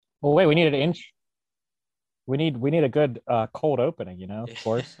Well, wait, we need an inch. We need a good cold opening, of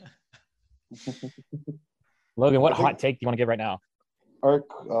course. Logan, I what think hot take do you want to give right now? Ark.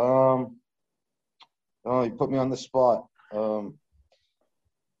 Oh, you put me on the spot. I don't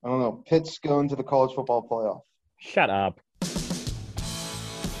know. Pitt's going to the college football playoff. Shut up.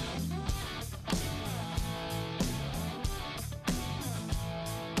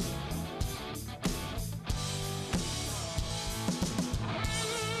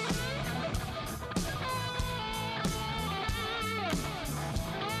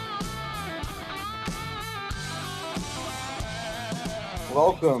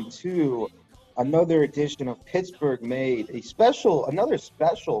 Welcome to another edition of Pittsburgh Made, another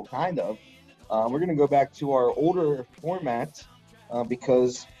special kind of. We're going to go back to our older format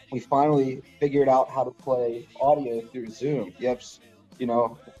because we finally figured out how to play audio through Zoom. Yep,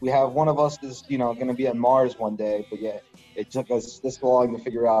 we have one of us is, going to be on Mars one day, but yeah, it took us this long to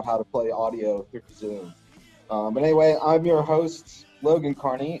figure out how to play audio through Zoom. But anyway, I'm your host, Logan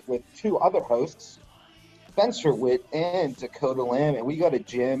Carney, with two other hosts, Spencer Witt and Dakota Lamb, and we got a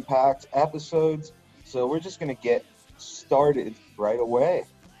jam-packed episodes, so we're just going to get started right away.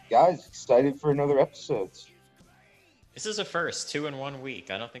 Guys, excited for another episode. This is a first, 2 in 1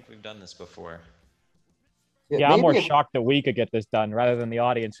 week. I don't think we've done this before. Yeah, I'm more shocked that we could get this done rather than the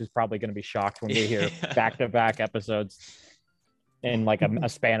audience, who's probably going to be shocked when we hear back-to-back episodes in like a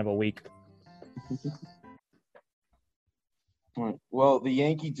span of a week. Well, the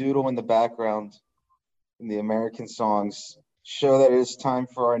Yankee Doodle in the background in the American songs show that it is time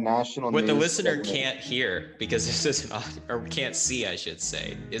for our national What news. the listener can't hear, because this is or can't see, I should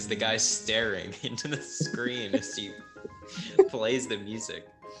say, is the guy staring into the screen as he plays the music.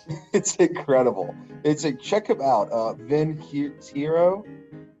 It's incredible. Check him out. Vin Hero.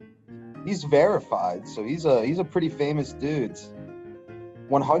 He's verified, so he's a pretty famous dude.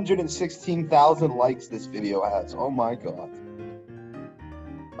 116,000 likes this video has. Oh my god.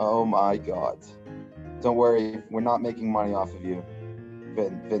 Oh my god. Don't worry, we're not making money off of you,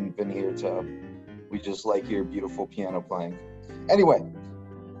 Vin Hero. We just like your beautiful piano playing. Anyway,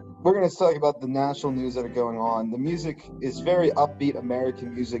 we're going to talk about the national news that are going on. The music is very upbeat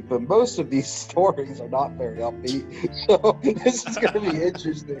American music, but most of these stories are not very upbeat. So this is going to be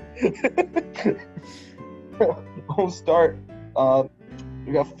interesting. We'll start.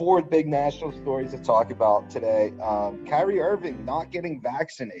 We got 4 big national stories to talk about today. Kyrie Irving not getting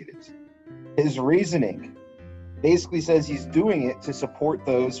vaccinated. His reasoning basically says he's doing it to support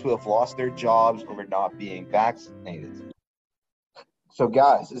those who have lost their jobs over not being vaccinated. So,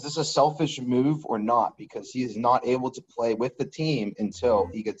 guys, is this a selfish move or not? Because he is not able to play with the team until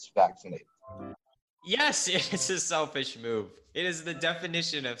he gets vaccinated. Yes, it is a selfish move. It is the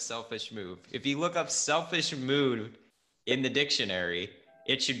definition of selfish move. If you look up selfish mood in the dictionary,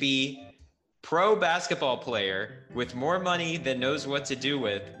 it should be pro basketball player with more money than knows what to do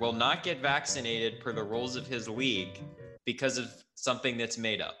with will not get vaccinated per the rules of his league because of something that's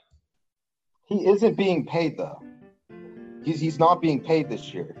made up. He isn't being paid, though. He's not being paid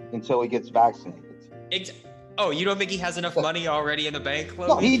this year until he gets vaccinated. Oh, you don't think he has enough money already in the bank,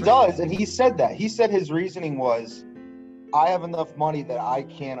 Logan? No, he does, and he said that. He said his reasoning was, I have enough money that I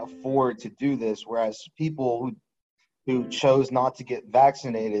can't afford to do this, whereas people who chose not to get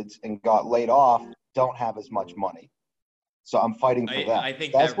vaccinated and got laid off don't have as much money. So I'm fighting for them. I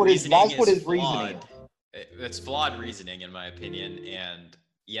think that's what his reasoning is. It's flawed reasoning, in my opinion. And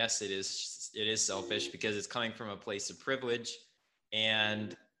yes, it is selfish because it's coming from a place of privilege.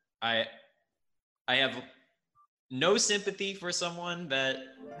 And I have no sympathy for someone that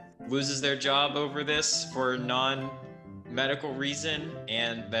loses their job over this for non-medical reason,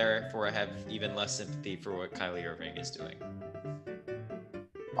 and therefore I have even less sympathy for what Kyrie Irving is doing.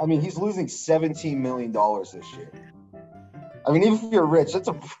 I mean, he's losing $17 million this year. I mean, even if you're rich, that's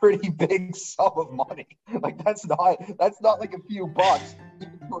a pretty big sum of money. Like, that's not like a few bucks.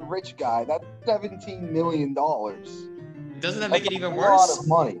 Even for a rich guy, that's $17 million. Doesn't that make it even worse? That's a lot of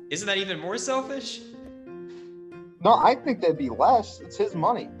money. Isn't that even more selfish? No, I think that'd be less. It's his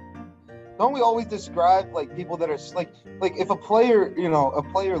money. Don't we always describe like people that are like if a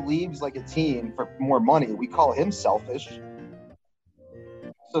player leaves like a team for more money, we call him selfish.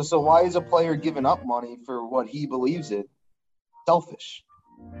 So why is a player giving up money for what he believes in selfish?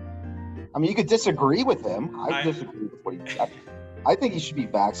 I mean, you could disagree with him. I disagree with what he said. I think he should be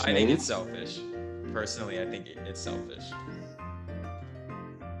vaccinated. I think it's selfish. Personally, I think it's selfish.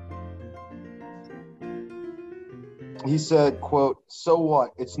 He said, quote, "So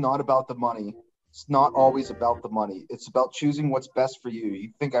what? It's not about the money. It's not always about the money. It's about choosing what's best for you.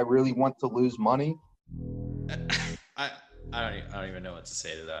 You think I really want to lose money?" I don't even know what to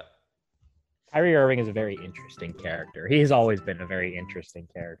say to that. Kyrie Irving is a very interesting character. He's always been a very interesting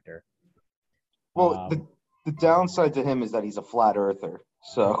character. Well, the downside to him is that he's a flat earther.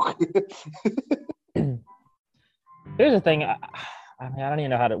 So here's the thing. I don't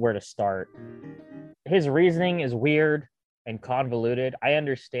even know where to start. His reasoning is weird and convoluted. I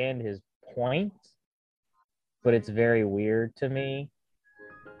understand his point, but it's very weird to me.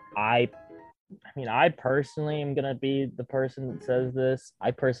 I personally am gonna be the person that says this.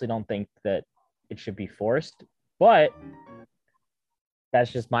 I personally don't think that it should be forced, but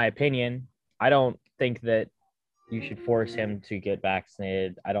that's just my opinion. I don't think that you should force him to get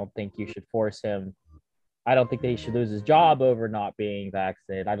vaccinated. I don't think you should force him. I don't think that he should lose his job over not being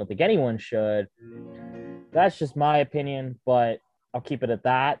vaccinated. I don't think anyone should. That's just my opinion, but I'll keep it at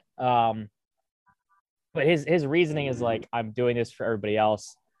that. But his reasoning is like, I'm doing this for everybody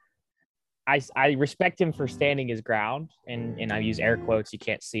else. I respect him for standing his ground, and I use air quotes. You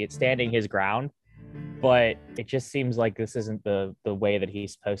can't see it, standing his ground. But it just seems like this isn't the way that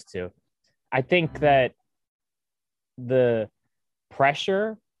he's supposed to. I think that the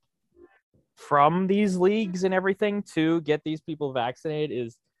pressure from these leagues and everything to get these people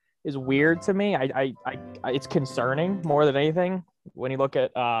vaccinated is weird to me. I it's concerning more than anything. When you look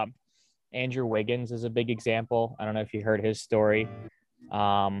at Andrew Wiggins is a big example. I don't know if you heard his story.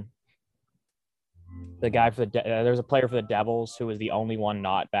 The guy for there's a player for the Devils who was the only one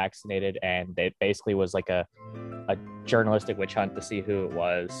not vaccinated, and it basically was like a journalistic witch hunt to see who it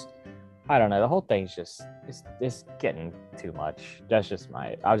was. I don't know. The whole thing's just it's getting too much. That's just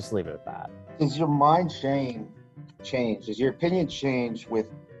I'll just leave it at that. Is your mind changed? Does your opinion change with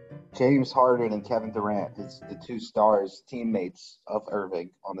James Harden and Kevin Durant, the two stars, teammates of Irving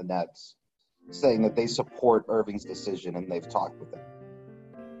on the Nets, saying that they support Irving's decision and they've talked with him?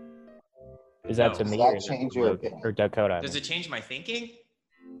 Is that to me or Dakota? Does it change my thinking?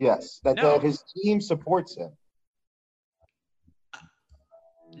 Yes, that his team supports him.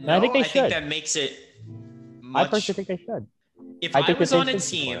 No, I think they should. I think that makes it much... I personally think they should. If I was on a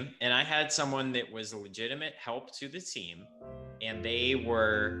team and I had someone that was a legitimate help to the team and they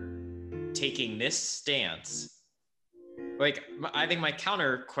were taking this stance, like, I think my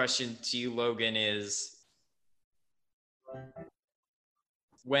counter question to you, Logan, is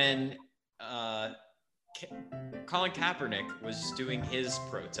when Colin Kaepernick was doing his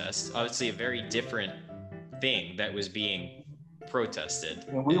protest, obviously a very different thing that was being protested.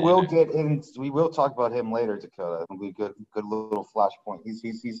 And we will talk about him later, Dakota. It'll be a good little flashpoint.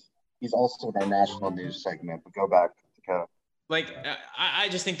 He's also in our national news segment, but go back, Dakota. Like, I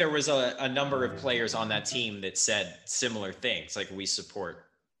just think there was a number of players on that team that said similar things, like, we support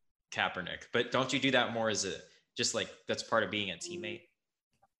Kaepernick. But don't you do that more as just like that's part of being a teammate?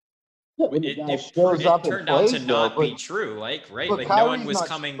 It turned out to not be true, right? Like, no one was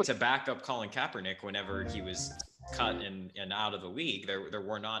coming to back up Colin Kaepernick whenever he was cut and out of the league. There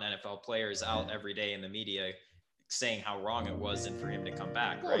were non-NFL players out every day in the media saying how wrong it was and for him to come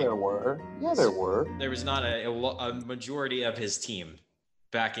back, right? There were. There was not a majority of his team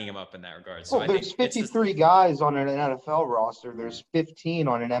backing him up in that regard. So there's 53 guys on an NFL roster. There's 15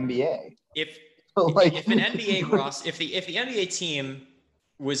 on an NBA. If an NBA roster, if the NBA team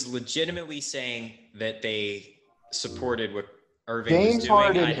was legitimately saying that they supported what Irving was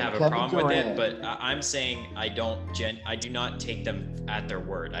doing, I'd have a problem with it. But I'm saying I do not take them at their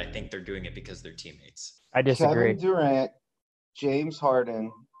word. I think they're doing it because they're teammates. I disagree. Kevin Durant, James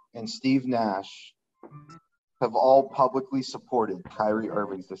Harden, and Steve Nash have all publicly supported Kyrie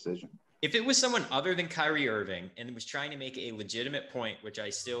Irving's decision. If it was someone other than Kyrie Irving and was trying to make a legitimate point, which I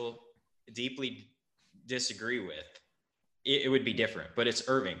still deeply disagree with, it would be different. But it's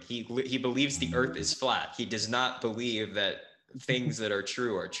Irving. He believes the earth is flat. He does not believe that things that are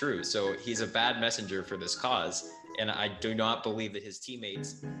true are true. So he's a bad messenger for this cause. And I do not believe that his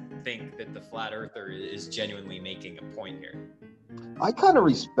teammates think that the flat earther is genuinely making a point here. I kind of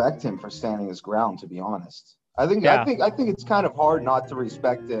respect him for standing his ground, to be honest. I think it's kind of hard not to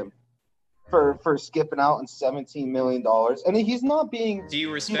respect him for skipping out on $17 million. And he's not being... Do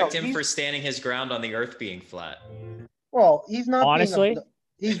you respect him for standing his ground on the earth being flat? Well, he's not... Honestly?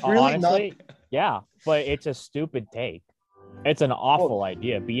 He's really not... Yeah, but it's a stupid take. It's an awful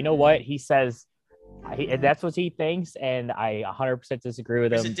idea. But you know what? He says... that's what he thinks, and I 100% disagree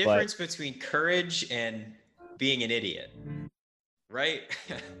with him. There's a difference between courage and being an idiot, right?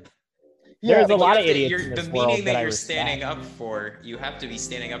 There's a lot of idiots in this the world meaning that you're respect. Standing up for, you have to be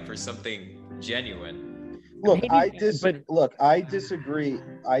standing up for something genuine. Look, I disagree.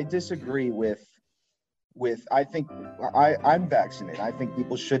 I disagree with. I'm vaccinated. I think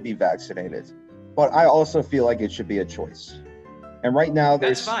people should be vaccinated, but I also feel like it should be a choice. And right now,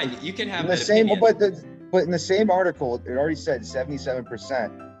 that's fine. You can have the same, but in the same article, it already said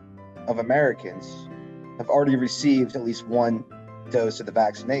 77% of Americans have already received at least one dose of the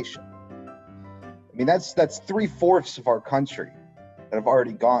vaccination. I mean, that's 3/4 of our country that have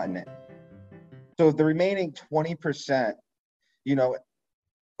already gotten it. So if the remaining 20%,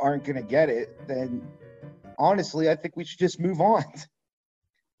 aren't going to get it, then honestly, I think we should just move on.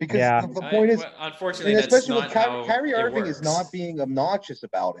 Because the point is, unfortunately, especially that's not how Kyrie Irving works. is not being obnoxious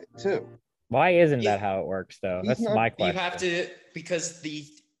about it too. Why isn't that how it works, though? That's my question. You have to, because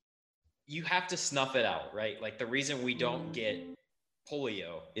you have to snuff it out, right? Like the reason we don't get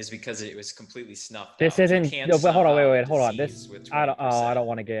polio is because it was completely snuffed this out. isn't. No, but hold on. This I don't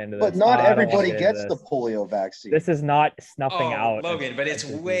want to get into this. But not everybody gets the polio vaccine. This is not snuffing out, Logan. But it's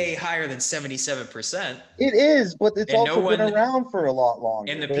way higher than 77%. It is, but it's also been around for a lot longer.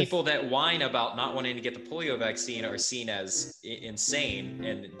 And the people that whine about not wanting to get the polio vaccine are seen as insane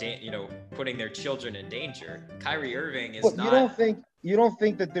and putting their children in danger. Kyrie Irving is not. You don't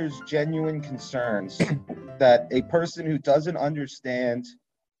think that there's genuine concerns that a person who doesn't understand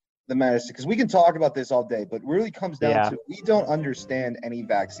the medicine, because we can talk about this all day, but it really comes down to we don't understand any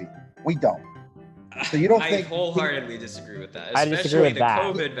vaccine. We don't. So you don't think? I wholeheartedly disagree with that. I disagree with that.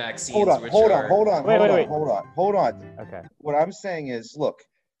 Especially the COVID vaccines. Hold on. Okay. What I'm saying is, look,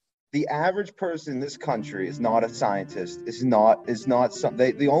 the average person in this country is not a scientist. Is not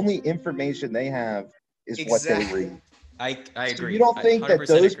something. The only information they have is what they read. I agree. So you don't think that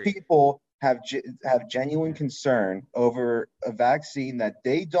those people have genuine concern over a vaccine that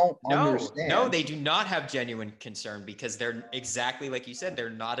they don't understand? No, they do not have genuine concern because they're exactly like you said.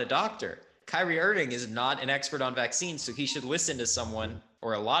 They're not a doctor. Kyrie Irving is not an expert on vaccines, so he should listen to someone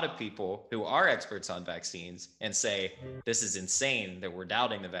or a lot of people who are experts on vaccines and say, this is insane that we're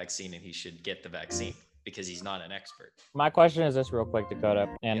doubting the vaccine and he should get the vaccine because he's not an expert. My question is this real quick, Dakota,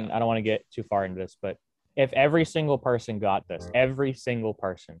 and I don't want to get too far into this, but if every single person got this,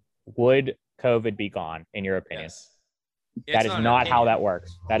 would COVID be gone, in your opinion? Yes. That is not how that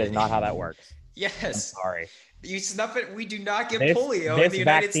works. That is not how that works. Yes. I'm sorry. You snuff it. We do not get polio in the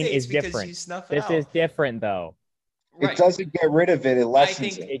United States because you snuff it out. This is different, though. Right. It doesn't get rid of it. It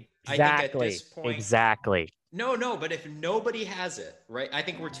lessens it. Exactly. No, but if nobody has it, right? I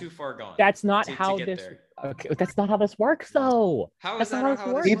think we're too far gone. That's not how this. Okay, that's not how this works, though. How is that not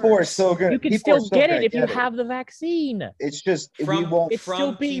how it works? People are so good. You can still get it if you have the vaccine. It's just it's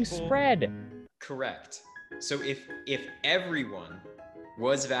still being spread. Correct. So if everyone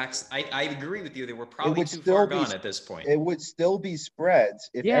was vaccinated, I agree with you that we're probably too far gone at this point. It would still be spread.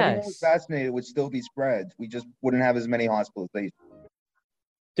 If everyone was vaccinated, it would still be spread. We just wouldn't have as many hospitalizations.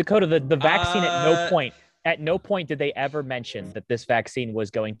 Dakota, the vaccine at no point did they ever mention that this vaccine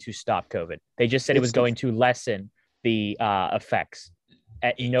was going to stop COVID. They just said it was going to lessen the effects.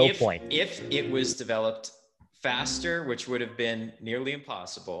 At no point. If it was developed faster, which would have been nearly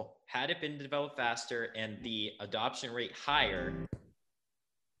impossible, had it been developed faster and the adoption rate higher,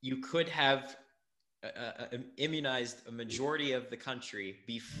 you could have immunized a majority of the country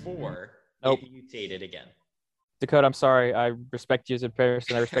before it mutated again. Dakota, I'm sorry. I respect you as a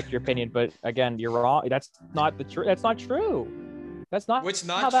person. I respect your opinion, but again, you're wrong. That's not the truth. That's not true. That's not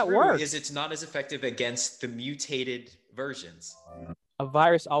how that works. Is it's not as effective against the mutated versions. A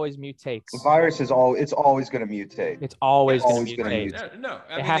virus always mutates. A virus is always going to mutate. It's always going to mutate. No.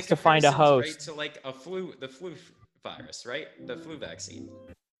 I mean, it has to find a host. Right, to like the flu virus, right? The flu vaccine.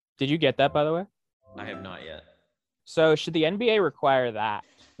 Did you get that, by the way? I have not yet. So should the NBA require that?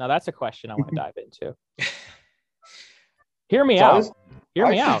 Now that's a question I want to dive into. Hear me out. Hear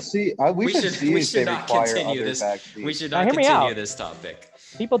me out. We should not continue this topic.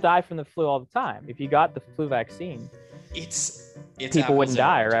 People die from the flu all the time. If you got the flu vaccine, it's people wouldn't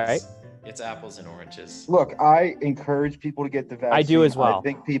die, right? It's apples and oranges. Look, I encourage people to get the vaccine. I do as well. I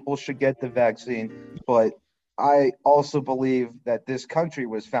think people should get the vaccine, but I also believe that this country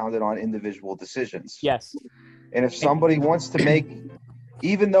was founded on individual decisions. Yes. And if somebody wants to make,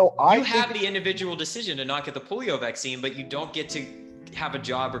 even though you have the individual decision to not get the polio vaccine, but you don't get to have a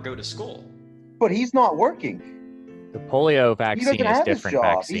job or go to school. But he's not working. The polio vaccine is a different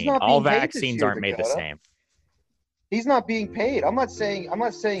vaccine. All vaccines aren't made the same. He's not being paid. I'm not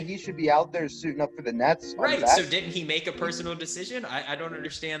saying he should be out there suiting up for the Nets. Right. So didn't he make a personal decision? I don't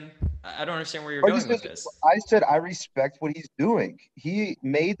understand. I don't understand where you're going with this. I said I respect what he's doing. He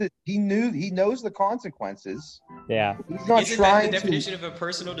knows the consequences. Yeah. He's not Isn't trying that the definition of a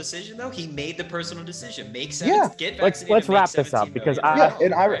personal decision though? He made the personal decision. Get vaccinated. Let's wrap this up because I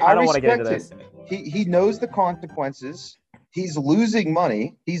don't want to get into this. He knows the consequences. He's losing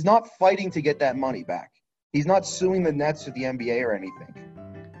money. He's not fighting to get that money back. He's not suing the Nets or the NBA or anything.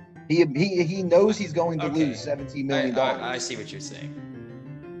 He knows he's going to lose $17 million. I see what you're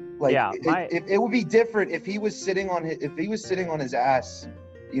saying. Like, it would be different if he was sitting on his ass,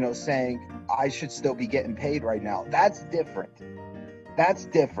 you know, saying I should still be getting paid right now. That's different.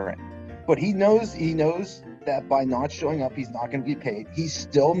 But he knows that by not showing up, he's not going to be paid. He's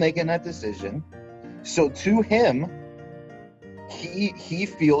still making that decision. So to him, he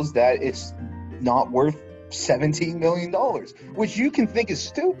feels that it's not worth $17 million, which you can think is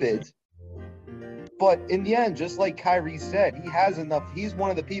stupid. But in the end, just like Kyrie said, he has enough. He's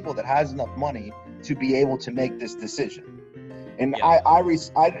one of the people that has enough money to be able to make this decision. And yeah. I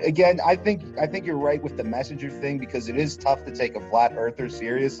think you're right with the messenger thing, because it is tough to take a flat earther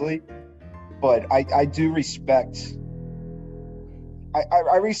seriously. But I do respect.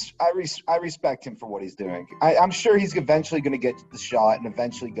 I respect him for what he's doing. I'm sure he's eventually going to get the shot and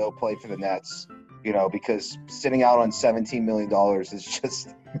eventually go play for the Nets. You know, because sitting out on $17 million is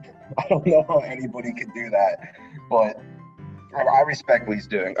just, I don't know how anybody could do that. But I respect what he's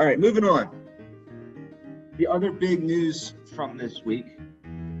doing. All right, moving on. The other big news from this week,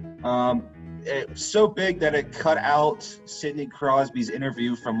 it was so big that it cut out Sidney Crosby's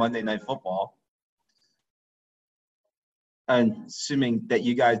interview from Monday Night Football. And assuming that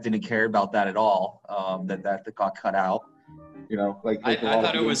you guys didn't care about that at all, that got cut out. You know, like I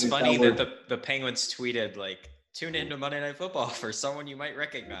thought it was funny that the Penguins tweeted, like, tune into Monday Night Football for someone you might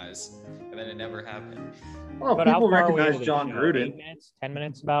recognize, and then it never happened. Well, but people recognize John Gruden. 10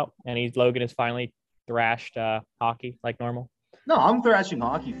 minutes about, and Logan has finally thrashed hockey like normal. No, I'm thrashing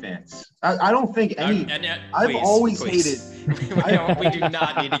hockey fans. I don't think any. I've always hated. We do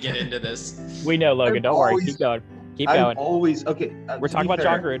not need to get into this. We know, Logan. Don't worry. Keep going. I've always okay. We're talking about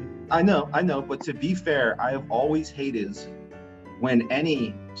John Gruden. I know. But to be fair, I have always hated when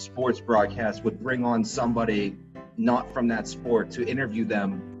any sports broadcast would bring on somebody not from that sport to interview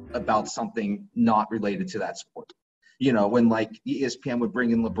them about something not related to that sport. You know, when like ESPN would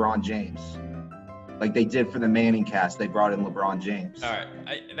bring in LeBron James, like they did for the Manning cast, they brought in LeBron James. All right,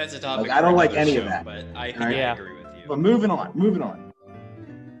 that's a topic. Like, I don't like any of that. But I agree with you. But moving on.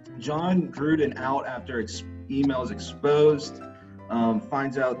 John Gruden out after emails exposed,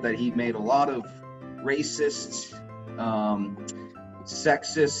 finds out that he made a lot of racist,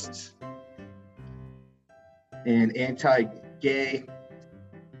 sexist, and anti-gay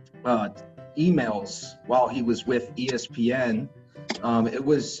emails while he was with ESPN. It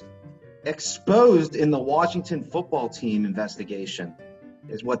was exposed in the Washington football team investigation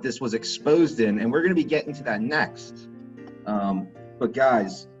is what this was exposed in, and we're going to be getting to that next. But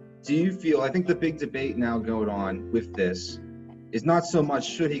guys, do you feel, I think the big debate now going on with this is not so much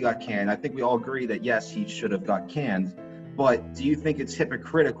should he got canned. I think we all agree that yes, he should have got canned. But do you think it's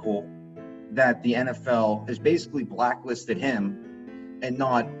hypocritical that the NFL has basically blacklisted him and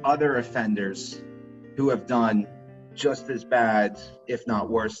not other offenders who have done just as bad, if not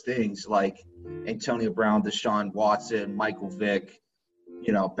worse things, like Antonio Brown, Deshaun Watson, Michael Vick,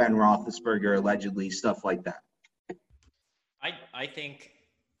 you know, Ben Roethlisberger, allegedly, stuff like that? I think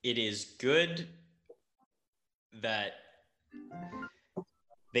it is good that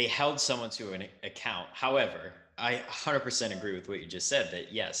they held someone to an account. However, I 100% agree with what you just said,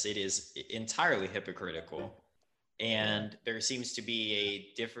 that yes, it is entirely hypocritical. And there seems to be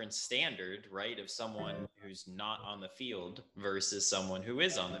a different standard, right, of someone who's not on the field versus someone who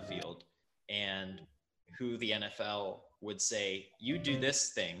is on the field, and who the NFL would say, you do this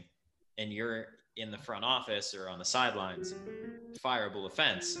thing and you're in the front office or on the sidelines, fireable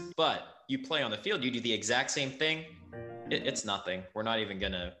offense. But you play on the field, you do the exact same thing, it's nothing. We're not even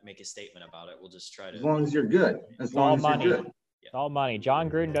going to make a statement about it. We'll just try to. As long as you're good. As long as you're good. It's all money. John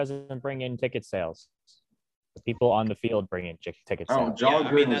Gruden doesn't bring in ticket sales. The people on the field bring in ticket sales. John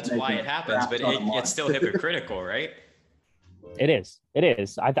Gruden, that's why it happens, but it's still hypocritical, right? It is.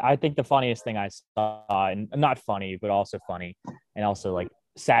 I think the funniest thing I saw, and not funny, but also funny, and also like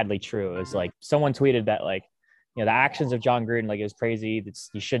sadly true, is like someone tweeted that like, you know, the actions of John Gruden, like, is crazy. This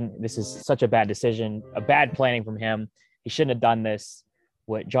is such a bad decision, a bad planning from him. He shouldn't have done this.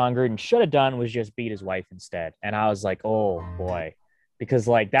 What John Gruden should have done was just beat his wife instead. And I was like, oh boy, because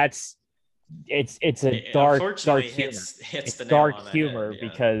like it's a dark humor. It's dark humor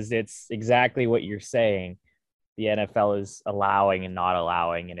because it's exactly what you're saying. The NFL is allowing and not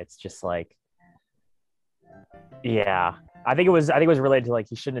allowing, and it's just like, yeah. I think it was related to like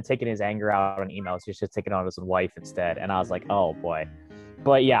he shouldn't have taken his anger out on emails. He should have taken it on his wife instead. And I was like, oh boy.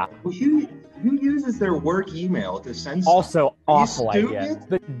 But yeah. Who uses their work email to send also awful idea.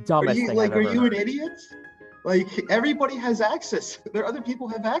 The dumbest thing. Are you an idiot? Like, everybody has access. There are other people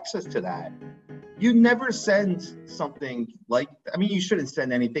have access to that. You never send something like, I mean, you shouldn't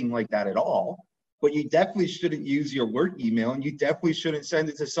send anything like that at all, but you definitely shouldn't use your work email, and you definitely shouldn't send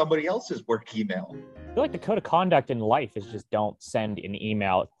it to somebody else's work email. I feel like the code of conduct in life is just don't send an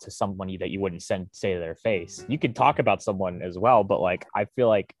email to someone that you wouldn't say to their face. You could talk about someone as well, but like, I feel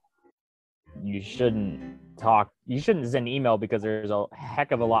like you shouldn't send an email because there's a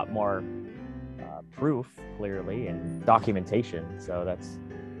heck of a lot more proof, clearly, and documentation. So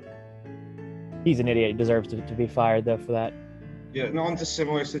he's an idiot. He deserves to be fired, though, for that. Yeah, no, into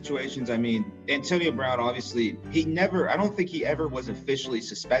similar situations. I mean, Antonio Brown, obviously, I don't think he ever was officially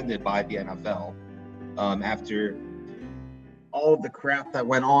suspended by the NFL after all of the crap that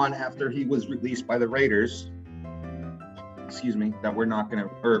went on after he was released by the Raiders. Excuse me,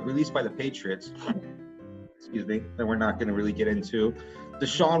 released by the Patriots. Excuse me, that we're not going to really get into.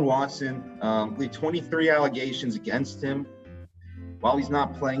 Deshaun Watson, 23 allegations against him while he's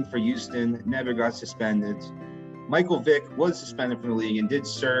not playing for Houston, never got suspended. Michael Vick was suspended from the league and did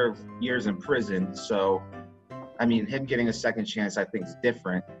serve years in prison. So, I mean, him getting a second chance, I think, is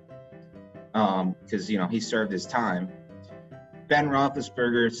different because, he served his time. Ben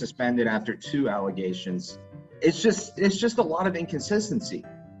Roethlisberger suspended after 2 allegations. It's just a lot of inconsistency.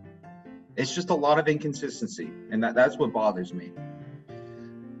 It's just a lot of inconsistency, and that's what bothers me.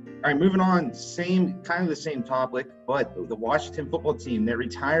 All right, moving on, kind of the same topic, but the Washington football team, they're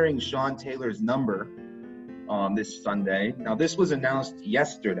retiring Sean Taylor's number this Sunday. Now, this was announced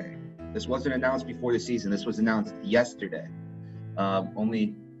yesterday. This wasn't announced before the season. This was announced yesterday.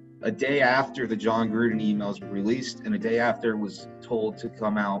 Only a day after the John Gruden emails were released and a day after it was told to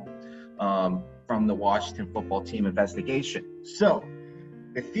come out from the Washington football team investigation. So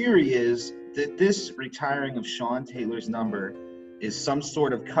the theory is that this retiring of Sean Taylor's number is some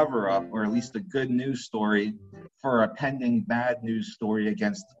sort of cover-up, or at least a good news story for a pending bad news story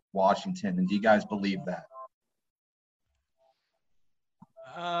against Washington. And do you guys believe that?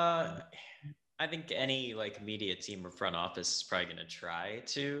 I think any media team or front office is probably going to try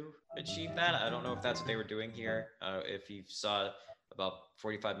to achieve that. I don't know if that's what they were doing here. If you saw about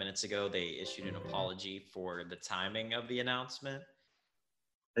 45 minutes ago, they issued an apology for the timing of the announcement.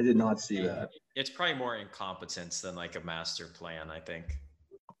 I did not see that. It's probably more incompetence than a master plan, I think.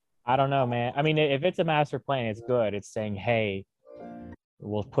 I don't know, man. I mean, if it's a master plan, it's good. It's saying, hey,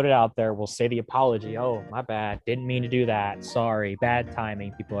 we'll put it out there. We'll say the apology. Oh, my bad. Didn't mean to do that. Sorry. Bad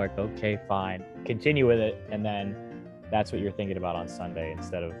timing. People are like, okay, fine. Continue with it. And then that's what you're thinking about on Sunday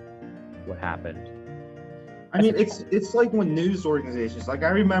instead of what happened. I mean, it's like when news organizations, I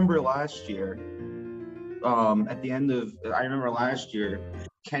remember last year, last year,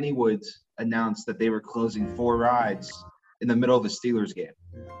 Kennywood announced that they were closing 4 rides in the middle of the Steelers game.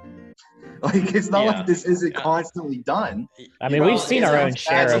 It's not like this isn't constantly done. I mean, we've seen our own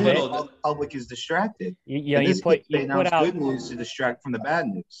share of it. The public is distracted. You put out good news to distract from the bad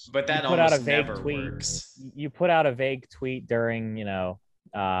news. But that almost never works. You put out a vague tweet during,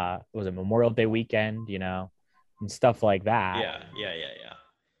 was it Memorial Day weekend, and stuff like that. Yeah.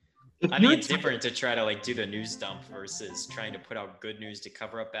 I think it's different to try to do the news dump versus trying to put out good news to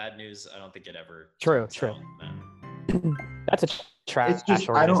cover up bad news. I don't think it ever. True. That's a trash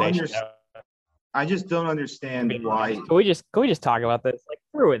organization. I don't understand. I just don't understand why. Can we just talk about this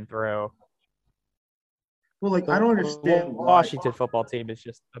through and through? Well, I don't understand why. Washington football team is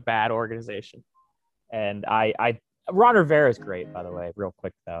just a bad organization, and Ron Rivera is great, by the way. Real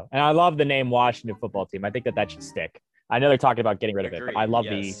quick though, and I love the name Washington football team. I think that should stick. I know they're talking about getting rid of it, but I love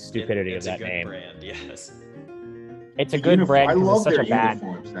the stupidity of that name. Brand, yes. It's a good brand. I love their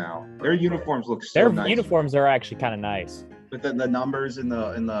uniforms now. Their uniforms look so nice. Their uniforms are actually kind of nice. But the numbers in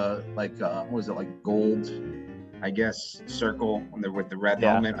the what was it, gold, I guess, circle when they're with the red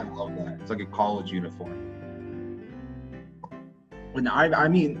helmet. I love that. It's like a college uniform. But I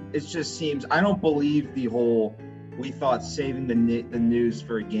mean, it just seems, I don't believe the whole, we thought saving the news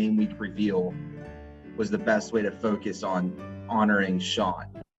for a game week reveal was the best way to focus on honoring Sean,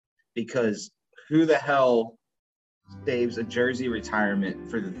 because who the hell saves a jersey retirement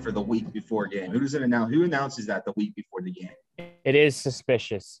for the week before game? Who announces that the week before the game? It is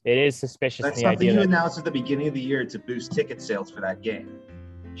suspicious. That's something you announced at the beginning of the year to boost ticket sales for that game.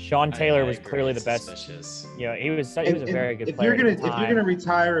 Sean Taylor was clearly the best. He was a very good player. If you're gonna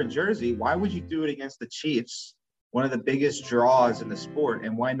retire a jersey, why would you do it against the Chiefs, one of the biggest draws in the sport,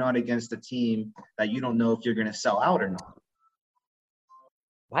 and why not against a team that you don't know if you're gonna sell out or not?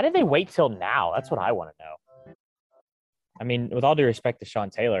 Why did they wait till now? That's what I want to know. I mean, with all due respect to Sean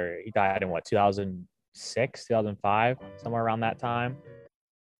Taylor, he died in 2006, 2005, somewhere around that time.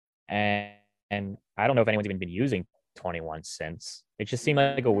 And I don't know if anyone's even been using 21 since. It just seemed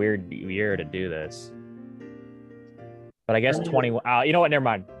like a weird year to do this. But I guess 21. You know what? Never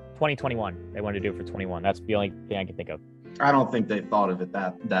mind. 2021. They wanted to do it for 21. That's the only thing I can think of. I don't think they thought of it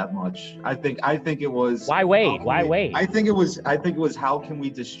that much. I think it was. Why wait? Why wait? I think it was how can we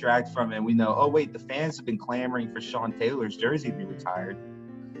distract from it? We know. Oh wait, the fans have been clamoring for Sean Taylor's jersey to be retired.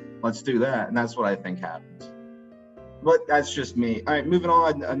 Let's do that, and that's what I think happened. But that's just me. All right, moving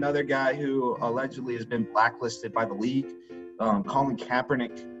on. Another guy who allegedly has been blacklisted by the league, Colin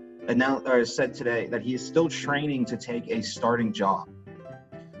Kaepernick, said today that he is still training to take a starting job.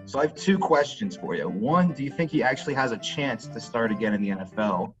 So I have two questions for you. One, do you think he actually has a chance to start again in the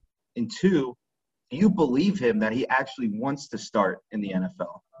NFL? And two, do you believe him that he actually wants to start in the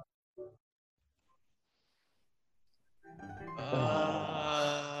NFL?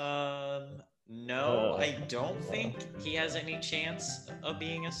 No, I don't think he has any chance of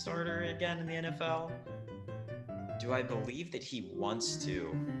being a starter again in the NFL. Do I believe that he wants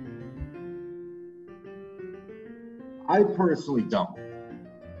to? I personally don't.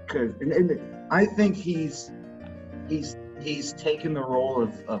 Because I think he's taken the role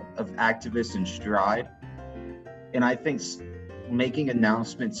of activist in stride, and I think making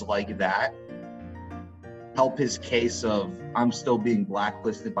announcements like that help his case of I'm still being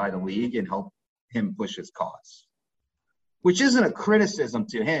blacklisted by the league and help him push his cause, which isn't a criticism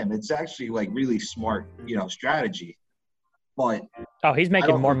to him. It's actually like really smart, strategy. But he's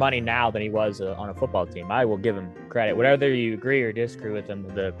making more money now than he was on a football team. I will give him credit. Whether you agree or disagree with him,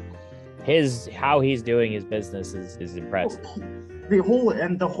 how he's doing his business is impressive.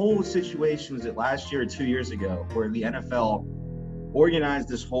 The whole situation was it last year or 2 years ago where the NFL organized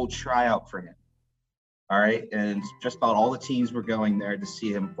this whole tryout for him. All right, and just about all the teams were going there to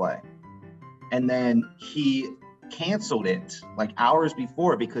see him play, and then he canceled it like hours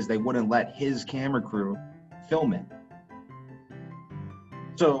before because they wouldn't let his camera crew film it.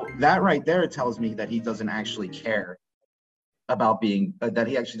 So that right there tells me that he doesn't actually care about that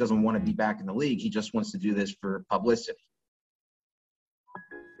he actually doesn't want to be back in the league. He just wants to do this for publicity.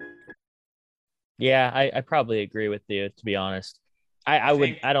 Yeah, I probably agree with you, to be honest. I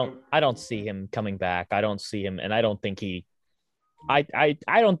don't see him coming back. I don't see him, and I don't think he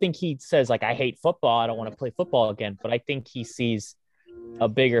says like I hate football. I don't want to play football again. But I think he sees a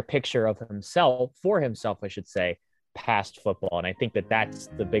bigger picture of himself, I should say, past football, and I think that's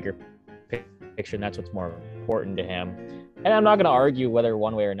the bigger picture, and that's what's more important to him. And I'm not going to argue whether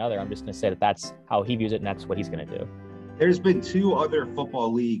one way or another. I'm just going to say that that's how he views it, and that's what he's going to do. There's been 2 other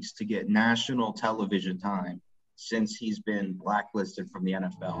football leagues to get national television time since he's been blacklisted from the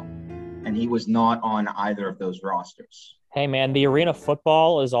NFL, and he was not on either of those rosters. Hey, man, the arena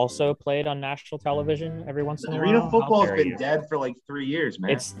football is also played on national television every once in a while. Arena football has been dead for like 3 years,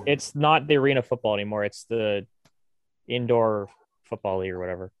 man. It's not the arena football anymore. It's the indoor football league or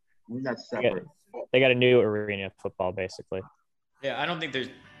whatever. That's separate. They got a new arena football, basically. Yeah, I don't think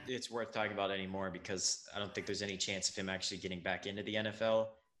it's worth talking about anymore because I don't think there's any chance of him actually getting back into the NFL.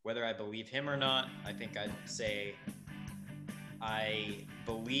 Whether I believe him or not, I think I'd say I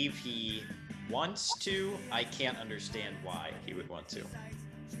believe he wants to. I can't understand why he would want to.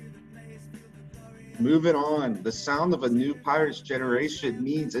 Moving on, the sound of a new Pirates generation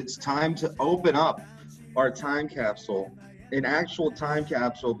means it's time to open up our time capsule, an actual time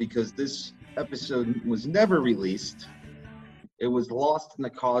capsule, because this episode was never released. It was lost in the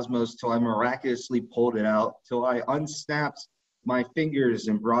cosmos till I miraculously pulled it out, till I unsnapped my fingers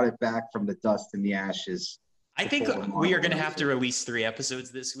and brought it back from the dust and the ashes. I think we are going to have to release 3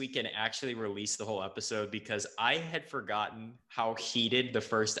 episodes this week and actually release the whole episode because I had forgotten how heated the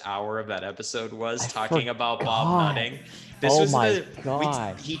first hour of that episode was talking about Bob Nutting.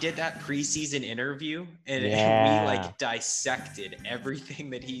 He did that preseason interview and we dissected everything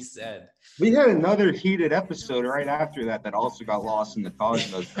that he said. We had another heated episode right after that also got lost in the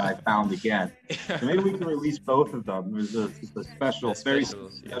cosmos that I found again. So maybe we can release both of them. It was a special, very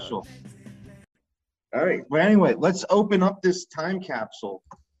special. All right. Well, anyway, let's open up this time capsule.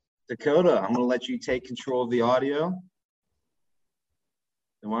 Dakota, I'm going to let you take control of the audio.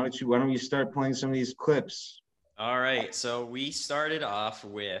 And why don't you start playing some of these clips? All right. So we started off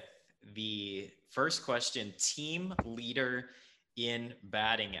with the first question, team leader in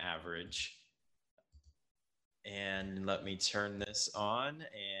batting average. And let me turn this on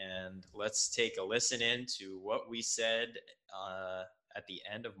and let's take a listen in to what we said at the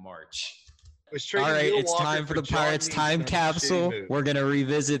end of March. All right, it's time for the Pirates time capsule. We're going to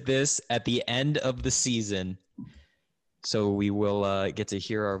revisit this at the end of the season. So we will get to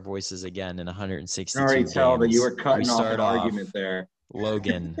hear our voices again in 162 games. Sorry, Tel, that you were cutting off an argument there.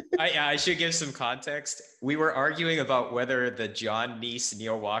 Logan. I should give some context. We were arguing about whether the John Neese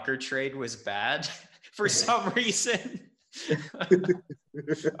Neil Walker trade was bad for some reason.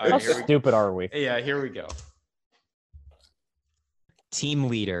 How stupid are we? Yeah, here we go. Team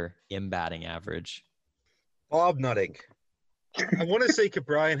leader in batting average. Bob Nutting. I want to say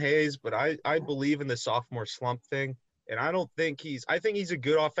Ke'Bryan Hayes, but I believe in the sophomore slump thing. And I think he's a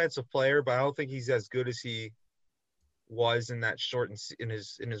good offensive player, but I don't think he's as good as he was in that in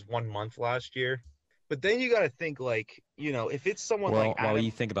his 1 month last year. But then you got to think if it's someone like Adam, while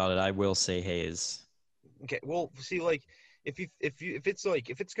you think about it, I will say Hayes. Okay, well, see, if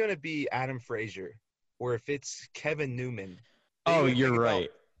it's going to be Adam Frazier or if it's Kevin Newman. Oh, you're right.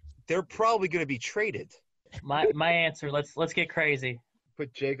 They're probably going to be traded. My answer. Let's get crazy.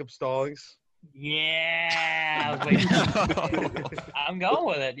 Put Jacob Stallings. Yeah, I was waiting. I'm going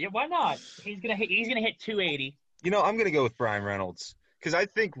with it. Yeah, why not? He's gonna hit 280. I'm gonna go with Brian Reynolds because I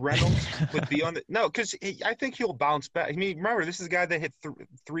think Reynolds would be on the because I think he'll bounce back. I mean, remember this is a guy that hit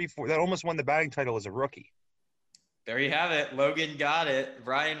 3-4 that almost won the batting title as a rookie. There you have it. Logan got it.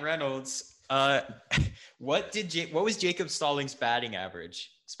 Brian Reynolds. What was Jacob Stallings' batting average?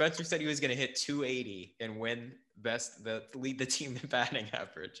 Spencer said he was going to hit 280 and lead the team in batting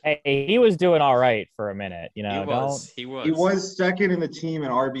average. Hey, he was doing all right for a minute. He was. He was second in the team in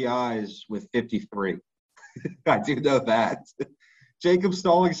RBIs with 53. I do know that. Jacob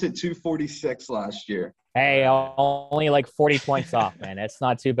Stallings hit 246 last year. Hey, only like 40 points off, man. That's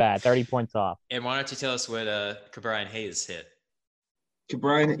not too bad. 30 points off. And why don't you tell us what Ke'Bryan Hayes hit?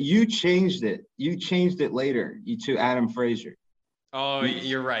 Ke'Bryan, you changed it. You changed it later. To Adam Frazier. Oh,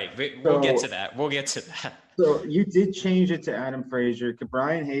 you're right. We'll get to that. So you did change it to Adam Frazier.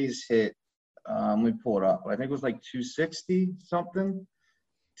 Ke'Bryan Hayes hit, let me pull it up. I think it was like 260 something.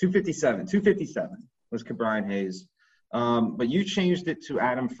 257 was Ke'Bryan Hayes. But you changed it to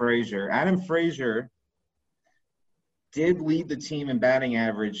Adam Frazier. Adam Frazier did lead the team in batting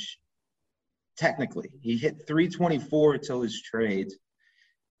average technically. He hit 324 till his trade.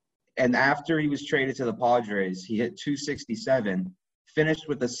 And after he was traded to the Padres, he hit 267, finished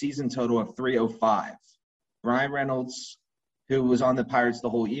with a season total of 305. Brian Reynolds, who was on the Pirates the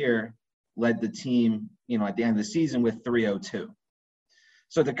whole year, led the team, at the end of the season with 302.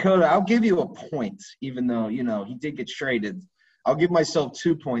 So Dakota, I'll give you a point, even though, he did get traded. I'll give myself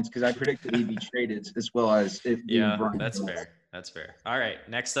 2 points because I predicted he'd be traded as well as if that's fair. That's fair. All right.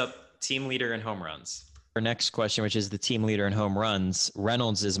 Next up, team leader in home runs. Our next question, which is the team leader in home runs,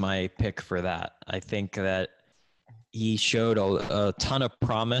 Reynolds is my pick for that. I think that he showed a ton of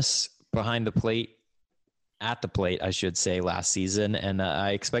promise at the plate, I should say, last season. And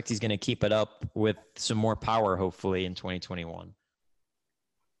I expect he's going to keep it up with some more power, hopefully, in 2021.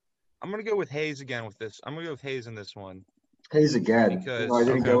 I'm going to go with Hayes again with this. I'm going to go with Hayes in this one. Hayes again. Because I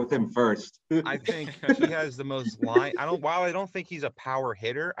didn't go with him first. I think he has the most line. While I don't think he's a power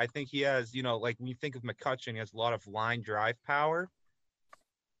hitter, I think he has, when you think of McCutchen, he has a lot of line drive power.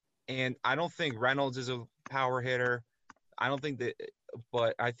 And I don't think Reynolds is a power hitter.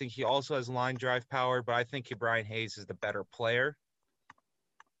 But I think he also has line drive power. But I think Ke'Bryan Hayes is the better player.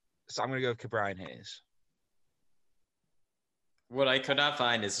 So I'm going to go with Ke'Bryan Hayes. What I could not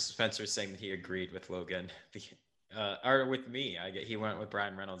find is Spencer saying that he agreed with Logan. Or with me. He went with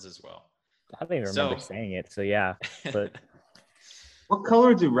Brian Reynolds as well. I don't even remember saying it, so yeah. But what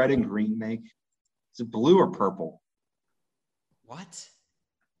color do red and green make? Is it blue or purple? What?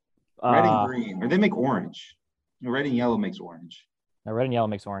 Red and green. Or they make orange. Red and yellow makes orange. No, red and yellow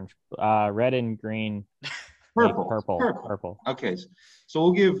makes orange. Red and green purple. Okay.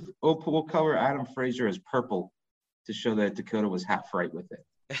 So we'll color Adam Frazier as purple to show that Dakota was half right with it.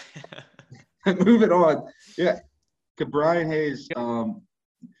 Moving on. Yeah. Ke'Bryan Hayes,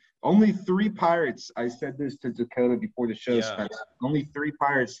 only 3 Pirates, I said this to Dakota before the show started, only 3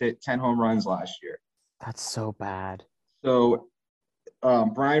 Pirates hit 10 home runs last year. That's so bad. So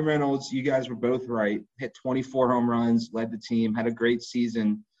Brian Reynolds, you guys were both right, hit 24 home runs, led the team, had a great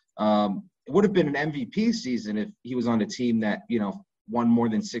season. It would have been an MVP season if he was on a team that, won more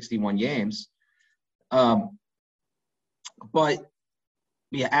than 61 games. But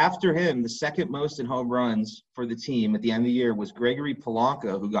yeah, after him, the second most in home runs for the team at the end of the year was Gregory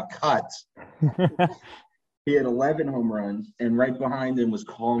Polanco, who got cut. He had 11 home runs, and right behind him was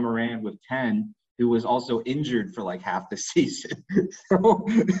Colin Moran with 10, who was also injured for like half the season. So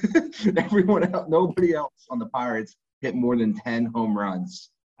everyone else, nobody else on the Pirates hit more than 10 home runs.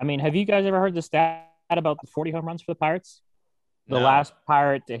 I mean, have you guys ever heard the stat about the 40 home runs for the Pirates? The last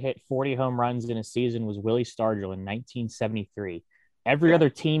Pirate to hit 40 home runs in a season was Willie Stargell in 1973. Every other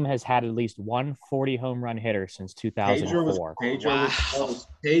team has had at least one 40 home run hitter since 2004. Pedro was close.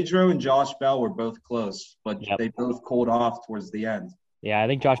 Pedro and Josh Bell were both close, but Yep. they both cooled off towards the end. Yeah, I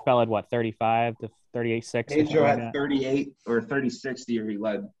think Josh Bell had what 35 to 38.6. Pedro had 38 or 36 the year he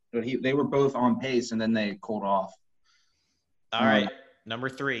led, but they were both on pace, and then they cooled off. All right, number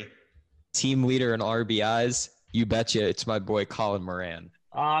 3. Team leader in RBIs. You betcha it's my boy Colin Moran.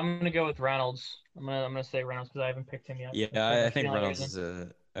 I'm gonna go with Reynolds. I'm gonna say Reynolds because I haven't picked him yet. Yeah, I think Reynolds is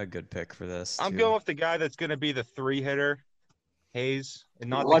a good pick for this. I'm too. going with the guy that's going to be the 3-hitter, Hayes, and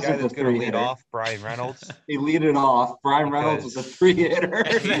not the guy that's going to lead off, Brian Reynolds. He lead it off. Brian Reynolds was a 3-hitter.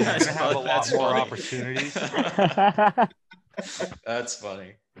 He's going to have a lot more opportunities. That's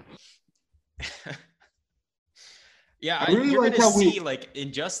funny. Yeah, I really you're like gonna how see like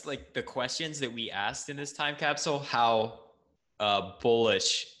in just like the questions that we asked in this time capsule how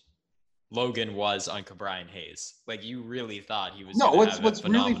bullish Logan was on Ke'Bryan Hayes. Like you really thought he was gonna have a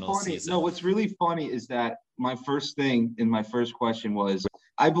phenomenal season. No, what's really funny is that my first thing in my first question was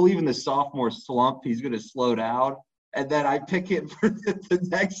I believe in the sophomore slump he's gonna slow down, and then I pick him for the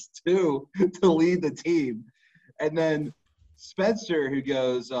next 2 to lead the team, and then Spencer who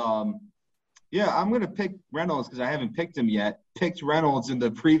goes yeah, I'm going to pick Reynolds because I haven't picked him yet. Picked Reynolds in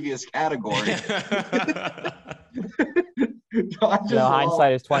the previous category.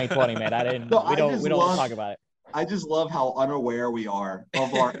 Hindsight is 20/20, man. We don't talk about it. I just love how unaware we are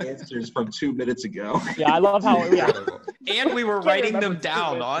of our answers from 2 minutes ago. Yeah, I love how and we were writing them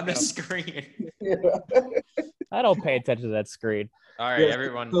down on the screen. I don't pay attention to that screen. All right,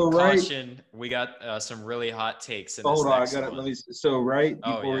 everyone, caution. We got some really hot takes in this Hold on, next one.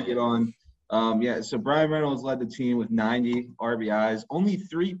 Before we get on, so Brian Reynolds led the team with 90 RBIs. Only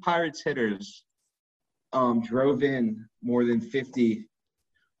 3 Pirates hitters drove in more than 50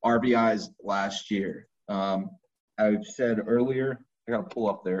 RBIs last year. I said earlier, I got to pull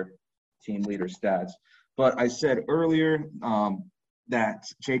up their team leader stats, but I said earlier that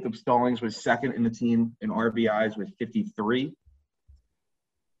Jacob Stallings was second in the team in RBIs with 53.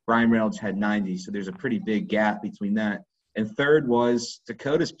 Brian Reynolds had 90, so there's a pretty big gap between that. And third was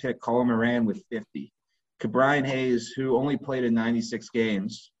Dakota's pick, Colin Moran, with 50. Ke'Bryan Hayes, who only played in 96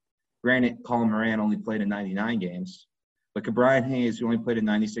 games. Granted, Colin Moran only played in 99 games. But Ke'Bryan Hayes, who only played in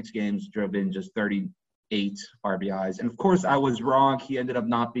 96 games, drove in just 38 RBIs. And, of course, I was wrong. He ended up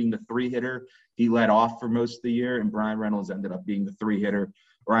not being the 3-hitter. He led off for most of the year, and Brian Reynolds ended up being the 3-hitter,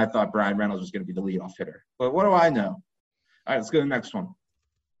 or I thought Brian Reynolds was going to be the leadoff hitter. But what do I know? All right, let's go to the next one.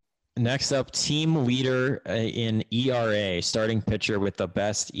 Next up, team leader in ERA, starting pitcher with the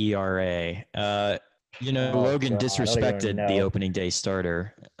best ERA. Logan disrespected the opening day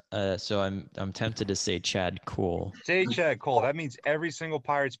starter, so I'm tempted to say Chad Cole. Say Chad Cole. That means every single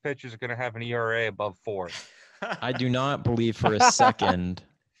Pirates pitcher is going to have an ERA above 4. I do not believe for a second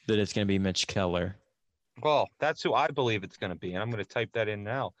that it's going to be Mitch Keller. Well, that's who I believe it's going to be, and I'm going to type that in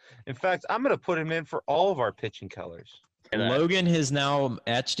now. In fact, I'm going to put him in for all of our pitching colors. Logan has now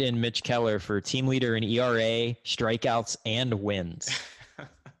etched in Mitch Keller for team leader in ERA, strikeouts, and wins.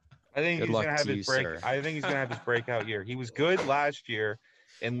 I think he's going to have his breakout year. He was good last year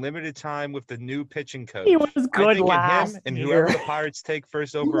in limited time with the new pitching coach. He was good last year. And whoever the Pirates take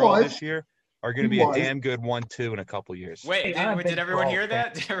first overall this year are going to be a damn good 1-2 in a couple years. Wait, did everyone hear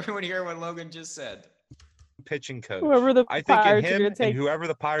that? Did everyone hear what Logan just said? Pitching coach. I think whoever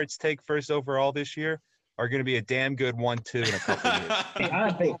the Pirates take first overall this year are going to be a damn good 1-2 in a couple years. I'm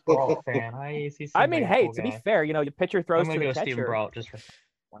a big Brault fan. To be fair, the pitcher throws to the catcher. Steven Brault just for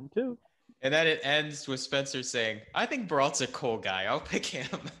 1-2. And then it ends with Spencer saying, "I think Brault's a Cole guy. I'll pick him."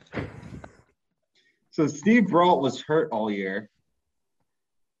 So Steve Brault was hurt all year.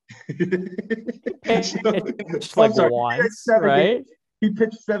 Right? He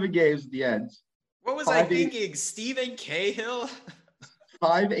pitched 7 games at the end. What was I thinking? Stephen Cahill?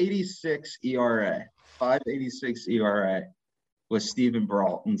 5.86 ERA. 5.86 ERA was Stephen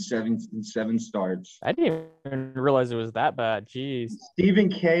Brault in seven starts. I didn't even realize it was that bad. Jeez. Stephen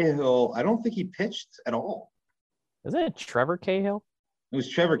Cahill, I don't think he pitched at all. Isn't it Trevor Cahill? It was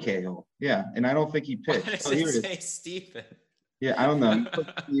Trevor Cahill, yeah, and I don't think he pitched. Why does it say Stephen? Yeah, I don't know.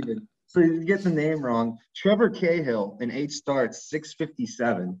 Stephen. So you get the name wrong. Trevor Cahill in 8 starts,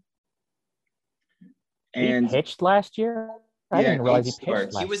 657. And he pitched last year? I didn't realize he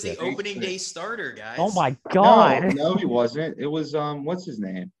pitched. He was the opening day starter, guys. Oh my God! No, he wasn't. It was what's his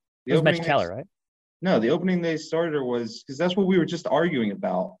name? It was Mitch Keller, right? No, the opening day starter was because that's what we were just arguing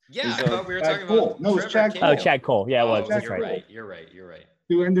about. Yeah, I thought we were talking about. No, it was Chad Cole. Oh, Chad Cole. Yeah, it was. That's right. You're right.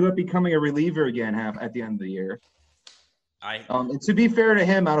 Who ended up becoming a reliever again at the end of the year. And to be fair to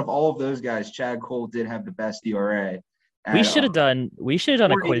him, out of all of those guys, Chad Cole did have the best ERA. We should have done a quiz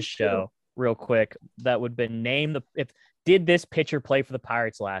 42. show real quick that would have been name the if did this pitcher play for the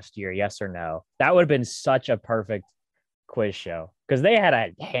Pirates last year? Yes or no? That would have been such a perfect quiz show because they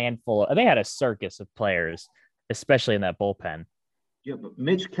had they had a circus of players, especially in that bullpen. Yeah, but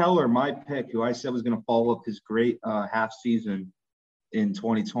Mitch Keller, my pick, who I said was going to follow up his great half season in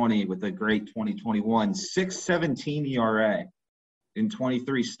 2020 with a great 2021, 6.17 ERA in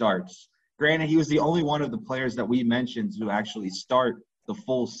 23 starts. Granted, he was the only one of the players that we mentioned to actually start the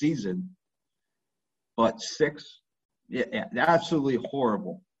full season. But absolutely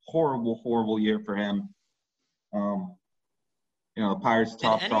horrible year for him. The Pirates'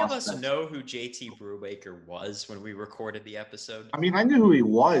 top Did any of prospects. us know who JT Brubaker was when we recorded the episode? I mean, I knew who he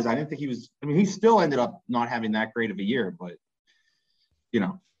was. I didn't think he was – I mean, he still ended up not having that great of a year. But,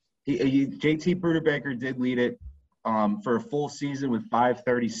 JT Brubaker did lead it for a full season with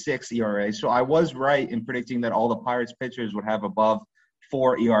 5.36 ERA. So I was right in predicting that all the Pirates pitchers would have above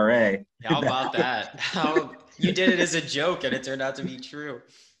 4 ERA. How about that? You did it as a joke, and it turned out to be true.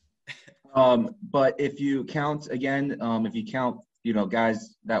 But if you count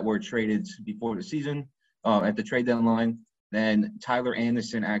guys that were traded before the season at the trade deadline, then Tyler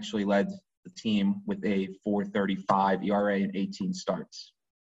Anderson actually led the team with a 4.35 ERA and 18 starts.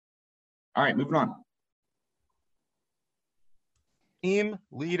 All right, moving on. Team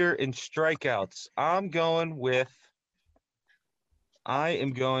leader in strikeouts. I am going with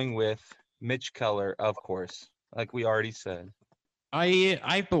Mitch Keller, of course, like we already said.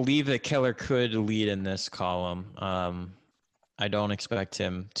 I believe that Keller could lead in this column. I don't expect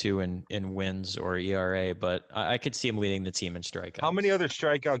him to in wins or ERA, but I could see him leading the team in strikeouts. How many other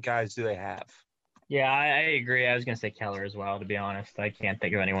strikeout guys do they have? Yeah, I agree. I was going to say Keller as well, to be honest. I can't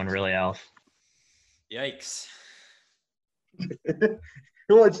think of anyone really else. Yikes.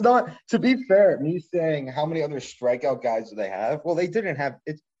 Well, it's not – to be fair, me saying how many other strikeout guys do they have? Well, they didn't have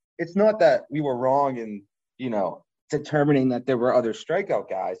 – it's not that we were wrong in, determining that there were other strikeout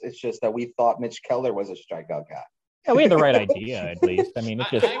guys. It's just that we thought Mitch Keller was a strikeout guy. Yeah, we had the right idea at least. I mean, it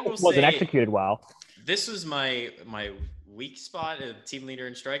just wasn't executed well. This was my weak spot of team leader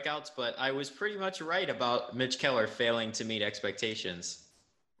in strikeouts, but I was pretty much right about Mitch Keller failing to meet expectations.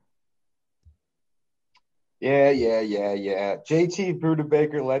 Yeah. JT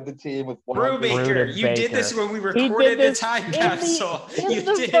Brubaker led the team with one. Brubaker, you did this when we recorded the time capsule. You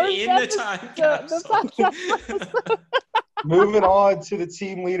did it in the time capsule. Moving on to the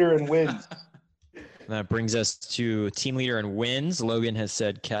team leader in wins. That brings us to team leader in wins. Logan has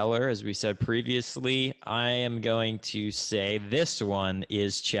said Keller, as we said previously. I am going to say this one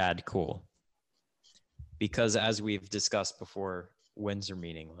is Chad Kuhl. Because as we've discussed before, wins are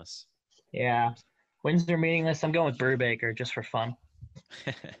meaningless. Yeah. Wins are meaningless. I'm going with Brubaker just for fun.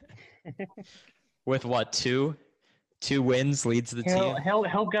 With what, two wins leads the team? He'll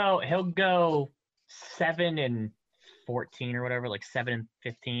go 7-14 or whatever, like 7-15,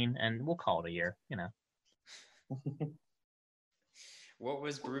 and we'll call it a year. What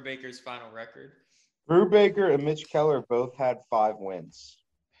was Brubaker's final record? Brubaker and Mitch Keller both had 5 wins.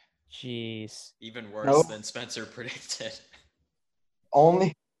 Jeez. Even worse than Spencer predicted.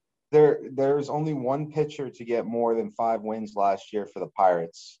 There's only one pitcher to get more than 5 wins last year for the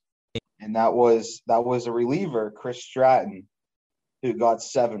Pirates, and that was a reliever, Chris Stratton, who got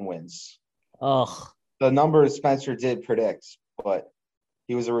 7 wins. Ugh. The numbers Spencer did predict, but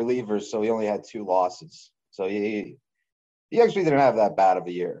he was a reliever, so he only had 2 losses. So he actually didn't have that bad of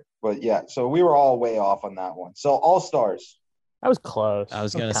a year. But yeah, so we were all way off on that one. So All-Stars. That was close. I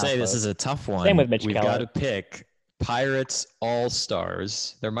was going to say this is a tough one. Same with Mitch We've Keller. got to pick Pirates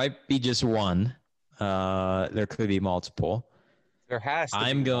All-Stars. There might be just one. There could be multiple. There has to be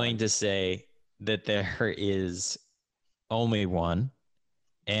I'm going one. to say that there is only one.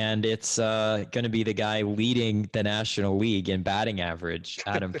 And it's going to be the guy leading the National League in batting average,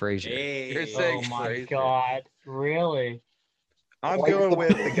 Adam Frazier. Hey. You're saying Oh my Frazier. God. Really? I'm going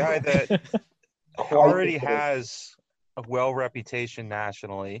with the guy that already has a well reputation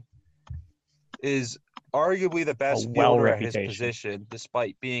nationally, is arguably the best fielder at his position,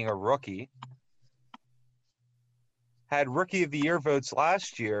 despite being a rookie. Had Rookie of the Year votes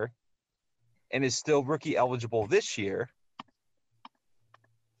last year, and is still rookie eligible this year,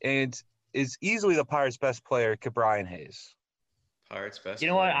 and is easily the Pirates' best player, Ke'Bryan Hayes. Pirates best. You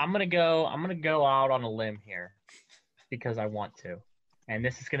know what? player. I'm gonna go out on a limb here because I want to, and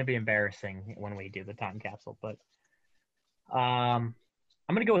this is gonna be embarrassing when we do the time capsule. But I'm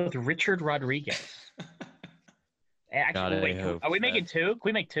gonna go with Richard Rodriguez. Actually, God, wait, I hope are we that- making 2? Can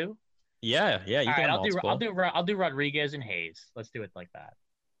we make 2? Yeah, you All can right, multiple. I'll do Rodriguez and Hayes. Let's do it like that.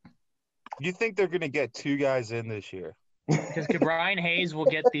 You think they're going to get 2 guys in this year? Because Brian Hayes will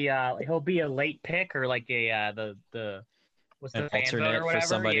get he'll be a late pick or like the what's the An fan vote alternate or for whatever?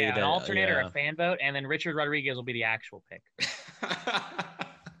 somebody Yeah, an that- alternate or yeah. a fan vote, and then Richard Rodriguez will be the actual pick.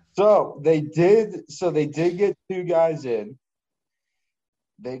 So they did get two guys in.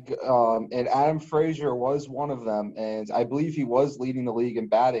 And Adam Frazier was one of them, and I believe he was leading the league in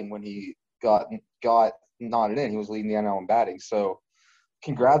batting when he got knotted in. He was leading the NL in batting. So,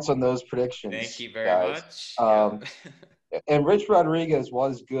 congrats on those predictions. Thank you very guys. much. And Rich Rodriguez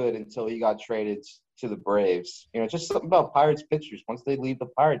was good until he got traded to the Braves. Just something about Pirates pitchers. Once they leave the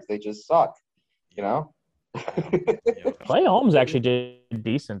Pirates, they just suck. Clay Holmes actually did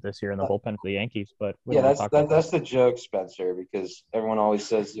decent this year in the bullpen for the Yankees, but that's the joke, Spencer, because everyone always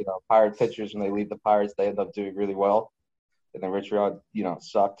says, Pirate pitchers, when they leave the Pirates, they end up doing really well. And then Rich Rod,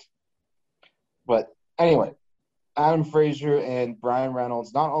 sucked. But anyway, Adam Frazier and Brian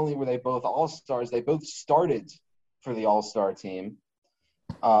Reynolds, not only were they both All-Stars, they both started for the All-Star team,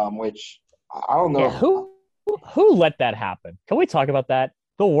 which I don't know. Yeah, who let that happen? Can we talk about that?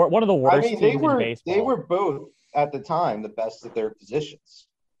 One of the worst teams in baseball. They were both at the time the best at their positions.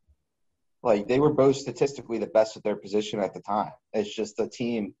 Like, they were both statistically the best at their position at the time. It's just the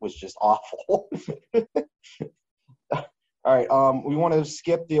team was just awful. All right, we want to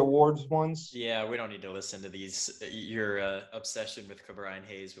skip the awards ones. Yeah, we don't need to listen to these. Your obsession with Brian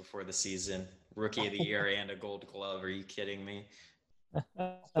Hayes before the season, Rookie of the Year and a Gold Glove. Are you kidding me?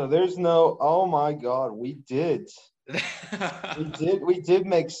 So there's no. Oh my God, we did. We did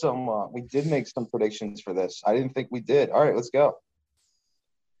make some predictions for this. I didn't think we did. All right, let's go.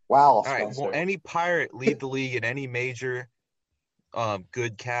 Wow. All right. Will any Pirate lead the league in any major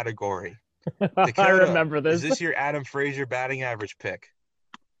good category? Dakota, I remember this. Is this your Adam Frazier batting average pick?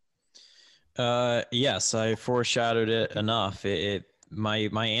 Yes, I foreshadowed it enough.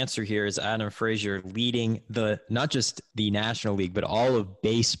 My answer here is Adam Frazier leading not just the National League, but all of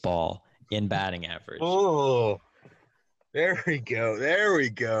baseball in batting average. Oh, there we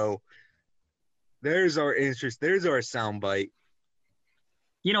go. There's our interest. There's our soundbite.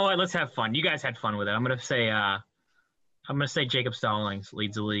 You know what? Let's have fun. You guys had fun with it. I'm gonna say Jacob Stallings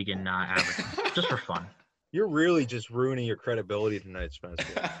leads the league in average, just for fun. You're really just ruining your credibility tonight, Spencer.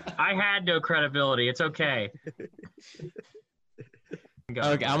 I had no credibility. It's okay.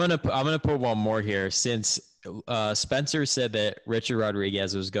 Okay, I'm gonna put one more here since Spencer said that Richard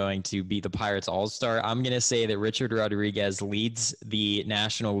Rodriguez was going to be the Pirates All-Star. I'm gonna say that Richard Rodriguez leads the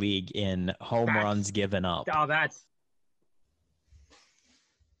National League in home runs given up. Oh, that's.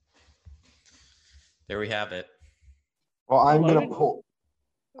 There we have it. Well,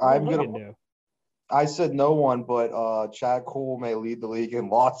 I said no one, but Chad Cole may lead the league in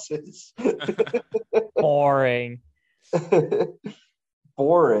losses. Boring.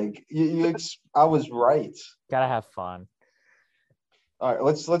 Boring. I was right. Gotta have fun. All right,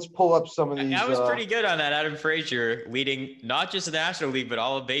 let's pull up some of these. I was pretty good on that. Adam Frazier leading not just the National League, but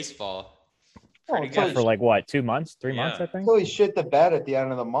all of baseball. Pretty good. For like what, 2 months, 3 months, I think. Until he shit the bed at the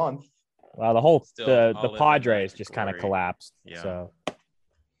end of the month. Well, the whole Still, the Padres just kind of collapsed. Yeah. So.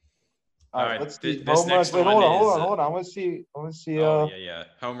 All right, let's see. This next one hold on. I want to see. Yeah.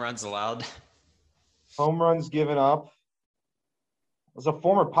 Home runs allowed. Home runs given up. Was a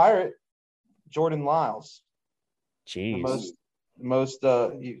former Pirate, Jordan Lyles. Jeez.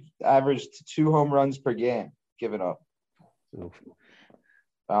 He averaged 2 home runs per game given up. Oof.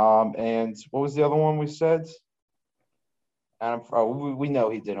 And what was the other one we said? We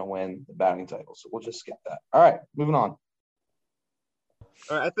know he didn't win the batting title, so we'll just skip that. All right, moving on.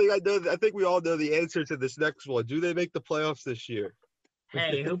 All right, I think we all know the answer to this next one. Do they make the playoffs this year?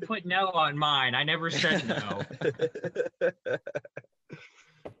 Hey, who put no on mine? I never said no.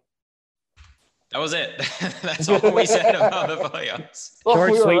 That was it. That's all we said about the playoffs.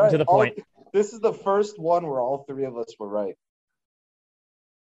 Short, sweet, and to the point. This is the first one where all 3 of us were right.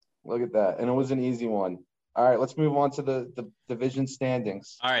 Look at that. And it was an easy one. All right, let's move on to the division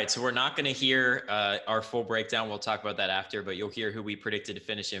standings. All right, so we're not going to hear our full breakdown. We'll talk about that after, but you'll hear who we predicted to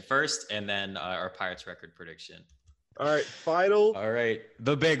finish in first and then our Pirates record prediction. All right, final. All right,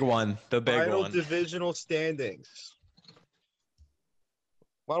 the big one. Final divisional standings.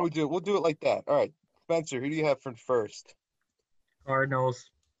 Why don't we do it? We'll do it like that. All right, Spencer, who do you have for first? Cardinals.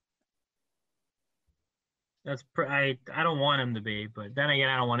 I don't want him to be, but then again,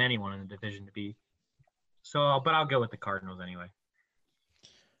 I don't want anyone in the division to be. So, but I'll go with the Cardinals anyway.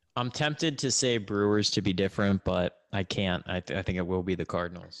 I'm tempted to say Brewers to be different, but I can't. I think it will be the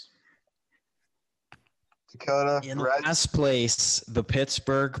Cardinals. Dakota, in last place, the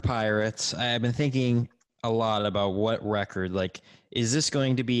Pittsburgh Pirates. I've been thinking a lot about what record. Like, Is this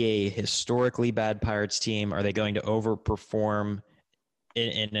going to be a historically bad Pirates team? Are they going to overperform?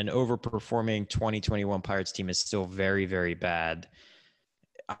 In an overperforming 2021 Pirates team is still very, very bad.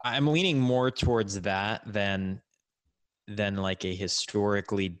 I'm leaning more towards that than like a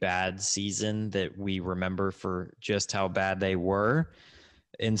historically bad season that we remember for just how bad they were.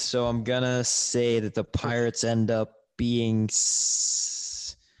 And so I'm going to say that the Pirates end up being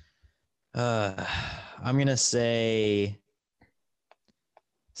I'm going to say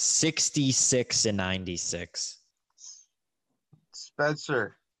 66-96.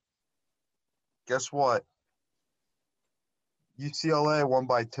 Spencer, guess what? UCLA won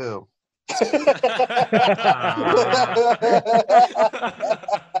by 2. All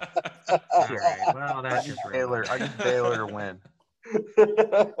right. Well, that's just Baylor. I need Baylor to win.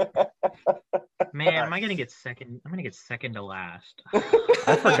 Man, am I gonna get second? I'm gonna get second to last.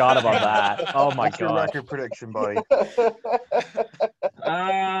 I forgot about that. Oh my What's your god. record prediction, buddy?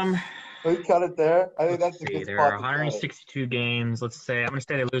 We cut it there. I think that's a good There spot are to cut it. 162 games. Let's say I'm gonna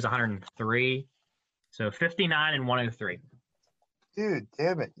say they lose 103. So 59 and 103. Dude,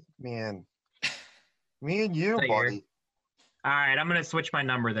 damn it, man. Me and you, Stay here. buddy. All right, I'm gonna switch my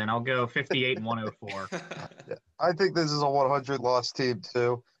number then. I'll go 58 and 104. I think this is a 100-loss team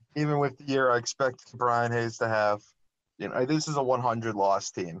too. Even with the year I expect Brian Hayes to have, this is a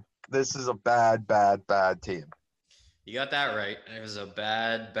 100-loss team. This is a bad, bad, bad team. You got that right. It was a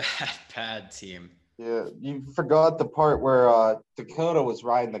bad, bad, bad team. Yeah, you forgot the part where Dakota was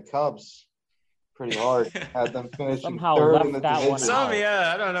riding the Cubs pretty hard. Had them finishing Somehow third left in the that one division. out.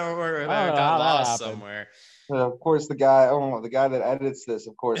 I don't know where I that don't know got how that lost happened. somewhere. Of course, the guy that edits this,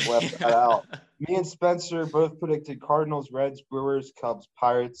 of course, left that out. Me and Spencer both predicted Cardinals, Reds, Brewers, Cubs,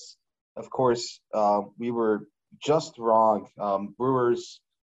 Pirates. Of course, we were just wrong. Brewers,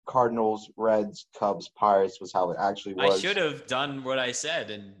 Cardinals, Reds, Cubs, Pirates was how it actually was. I should have done what I said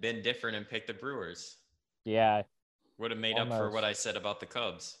and been different and picked the Brewers. Yeah. Would have made up for Almost. what I said about the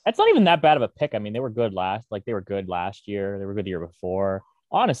Cubs. That's not even that bad of a pick. I mean, they were good last year. They were good the year before.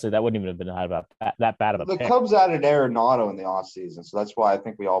 Honestly, that wouldn't even have been that bad of a The pick. Cubs added Arenado in the offseason, so that's why I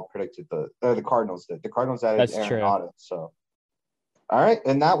think we all predicted the Cardinals did. The Cardinals added That's true. Arenado. So, all right,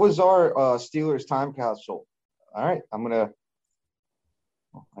 and that was our Steelers time capsule. All right, I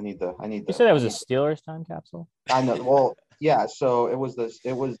need the. You said that was a Steelers time capsule? I know. Well, yeah. So it was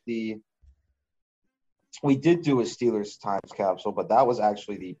the. We did do a Steelers times capsule, but that was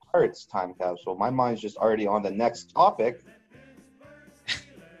actually the Pirates time capsule. My mind's just already on the next topic.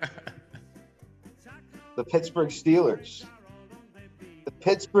 The Pittsburgh Steelers. The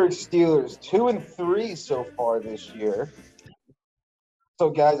Pittsburgh Steelers, 2-3 so far this year. So,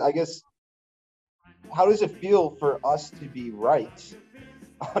 guys, I guess, how does it feel for us to be right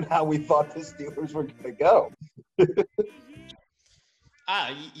on how we thought the Steelers were going to go?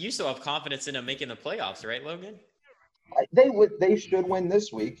 You still have confidence in them making the playoffs, right, Logan? They should win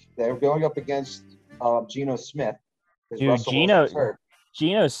this week. They're going up against Geno Smith. Dude,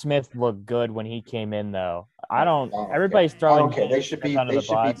 Geno Smith looked good when he came in, though. Everybody's throwing. Okay, they should be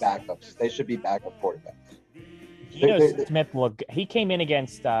backups. They should be backup quarterbacks. Geno Smith looked. He came in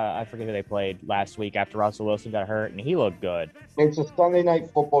against I forget who they played last week after Russell Wilson got hurt, and he looked good. It's a Sunday night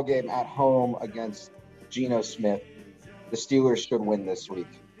football game at home against Geno Smith. The Steelers should win this week.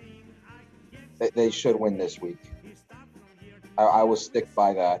 They should win this week. I will stick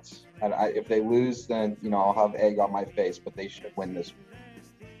by that. And if they lose, then I'll have egg on my face. But they should win this week.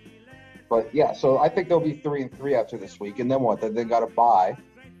 But yeah, so I think they'll be 3-3 after this week, and then what? Then they got a bye,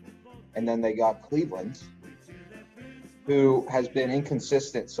 and then they got Cleveland, who has been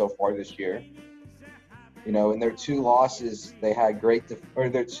inconsistent so far this year. In their 2 losses, they had great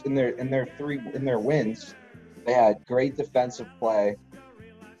in their wins, they had great defensive play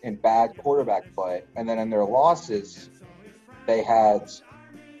and bad quarterback play, and then in their losses, they had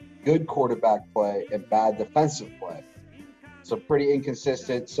good quarterback play and bad defensive play. So pretty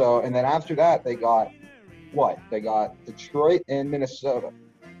inconsistent. So, and then after that, they got what? They got Detroit and Minnesota.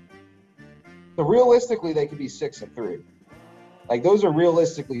 So realistically, they could be 6-3. Like, those are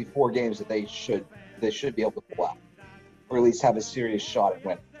realistically 4 games that they should be able to pull out, or at least have a serious shot at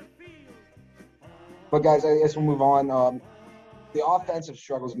winning. But guys, I guess we'll move on. The offensive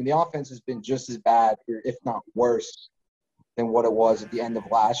struggles. I mean, the offense has been just as bad, if not worse, than what it was at the end of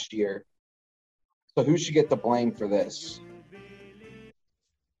last year. So who should get the blame for this?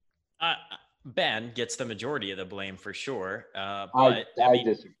 Ben gets the majority of the blame for sure. But I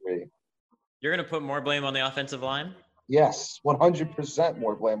disagree. You're going to put more blame on the offensive line? Yes, 100%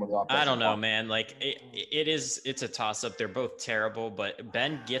 more blame on the offensive line. I don't know, man. Like, it's a toss-up. They're both terrible, but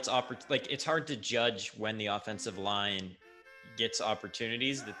Ben gets it's hard to judge when the offensive line gets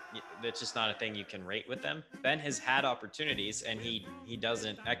opportunities. That's just not a thing you can rate with them. Ben has had opportunities and he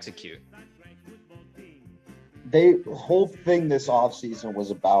doesn't execute. The whole thing this offseason was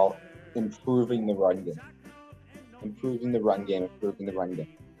about improving the run game.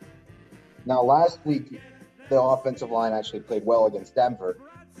 Now, last week, the offensive line actually played well against Denver,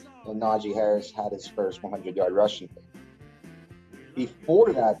 and Najee Harris had his first 100-yard rushing game.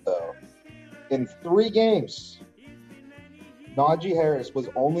 Before that, though, in 3 games, Najee Harris was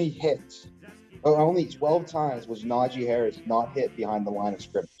only 12 times was Najee Harris not hit behind the line of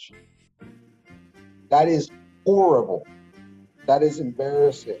scrimmage. That is horrible. That is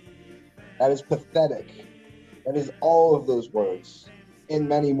embarrassing. That is pathetic. That is all of those words, and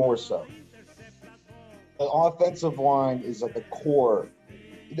many more so. The offensive line is at the core.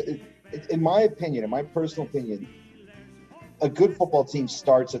 In my opinion, in my personal opinion, a good football team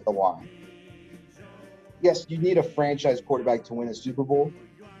starts at the line. Yes, you need a franchise quarterback to win a Super Bowl,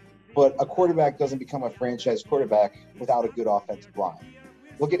 but a quarterback doesn't become a franchise quarterback without a good offensive line.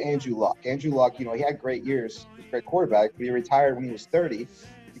 Look at Andrew Luck. Andrew Luck, he had great years. He was a great quarterback, but he retired when he was 30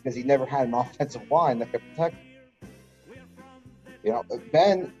 because he never had an offensive line that could protect him.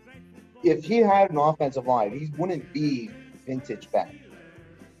 Ben, if he had an offensive line, he wouldn't be vintage Ben.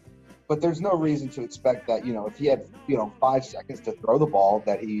 But there's no reason to expect that, if he had, 5 seconds to throw the ball,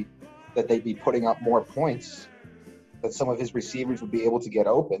 that they'd be putting up more points, that some of his receivers would be able to get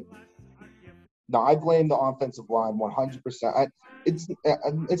open. No, I blame the offensive line 100%.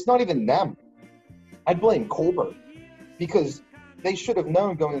 It's not even them. I blame Colbert because they should have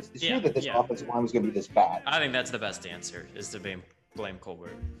known going into this year that this offensive line was going to be this bad. I think that's the best answer, is to blame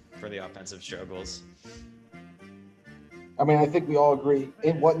Colbert for the offensive struggles. I mean, I think we all agree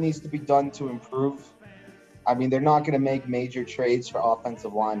in what needs to be done to improve. I mean, they're not going to make major trades for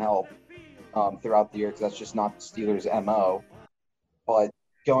offensive line help throughout the year because that's just not the Steelers' MO. But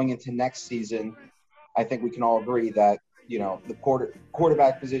going into next season, I think we can all agree that, the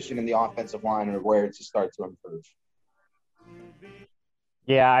quarterback position and the offensive line are where to start to improve.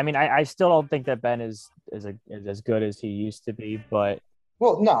 Yeah, I mean, I still don't think that Ben is as good as he used to be, but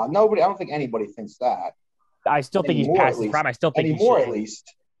well, no, nobody. I don't think anybody thinks that. I still think he's past his prime. I still think at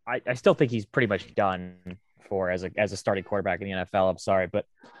least. I still think he's pretty much done as a starting quarterback in the NFL. I'm sorry, but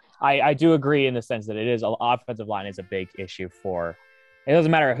I do agree in the sense that offensive line is a big issue for. It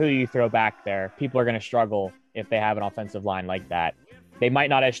doesn't matter who you throw back there. People are going to struggle if they have an offensive line like that. They might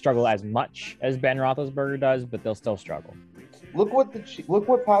not struggle as much as Ben Roethlisberger does, but they'll still struggle. Look what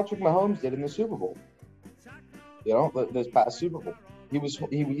Patrick Mahomes did in the Super Bowl. This past Super Bowl,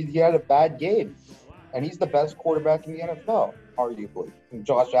 he had a bad game, and he's the best quarterback in the NFL, arguably. And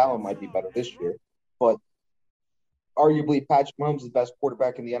Josh Allen might be better this year, but arguably Patrick Mahomes is the best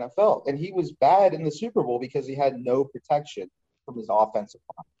quarterback in the NFL, and he was bad in the Super Bowl because he had no protection from his offensive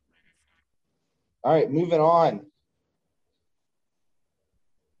line. All right, moving on.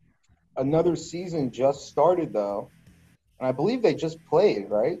 Another season just started, though. And I believe they just played,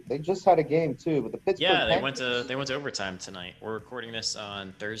 right? They just had a game too, but the Pittsburgh Penguins. They went to overtime tonight. We're recording this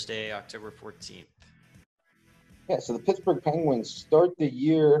on Thursday, October 14th. Yeah, so the Pittsburgh Penguins start the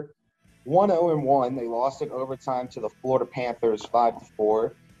year 1-0-1. They lost in overtime to the Florida Panthers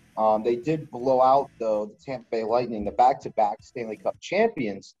 5-4. They did blow out though the Tampa Bay Lightning, the back-to-back Stanley Cup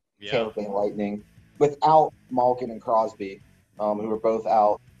champions, Tampa Bay Lightning, without Malkin and Crosby, who were both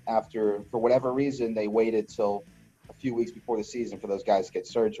out after, for whatever reason, they waited till a few weeks before the season for those guys to get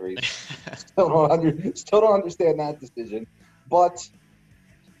surgeries. Still don't understand that decision, but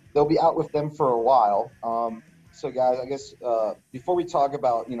they'll be out with them for a while. So guys, I guess before we talk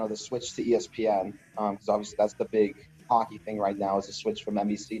about the switch to ESPN, because obviously that's the big hockey thing right now is the switch from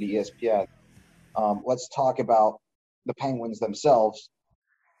NBC to ESPN. Let's talk about the Penguins themselves.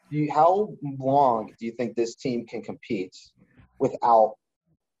 How long do you think this team can compete without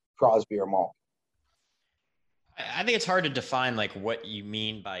Crosby or Malkin? I think it's hard to define what you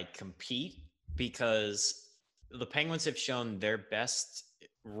mean by compete, because the Penguins have shown their best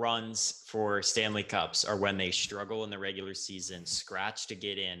runs for Stanley Cups are when they struggle in the regular season, scratch to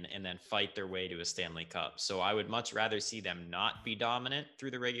get in, and then fight their way to a Stanley Cup. So I would much rather see them not be dominant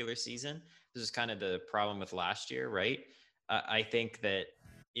through the regular season. This is kind of the problem with last year, right? I think that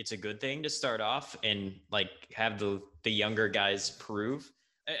it's a good thing to start off and have the younger guys prove.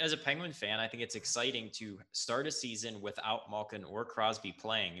 As a Penguin fan, I think it's exciting to start a season without Malkin or Crosby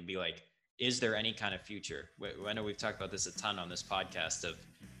playing and be like, is there any kind of future? I know we've talked about this a ton on this podcast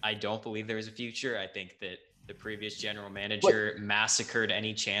I don't believe there's a future. I think that the previous general manager massacred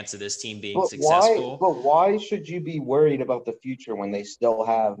any chance of this team being successful. Why should you be worried about the future when they still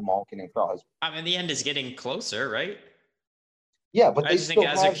have Malkin and Crosby? I mean, the end is getting closer, right? Yeah, but I they just think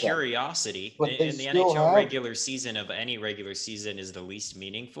still as a have that. curiosity, But they in the still NHL have. regular season of any regular season is the least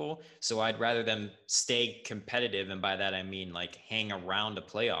meaningful. So I'd rather them stay competitive. And by that, I mean like hang around a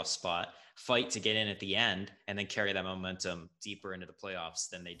playoff spot, fight to get in at the end, and then carry that momentum deeper into the playoffs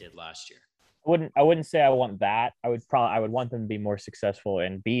than they did last year. I wouldn't say I want that. I would want them to be more successful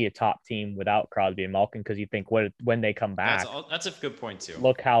and be a top team without Crosby and Malkin, because you think when they come back, That's a good point too.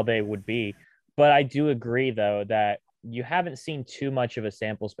 look how they would be. But I do agree though that you haven't seen too much of a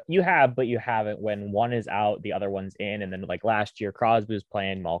sample. You have, but you haven't when one is out, the other one's in, and then like last year, Crosby was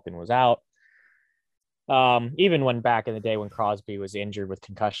playing, Malkin was out. Even when back in the day when Crosby was injured with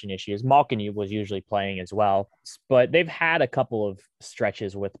concussion issues, Malkin was usually playing as well. But they've had a couple of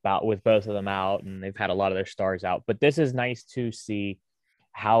stretches with both of them out, and they've had a lot of their stars out. But this is nice to see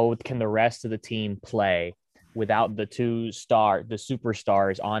how can the rest of the team play without the the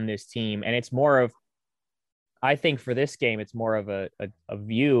superstars on this team. And it's more of, I think for this game, it's more of a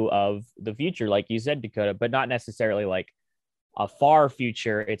view of the future, like you said, Dakota, but not necessarily like a far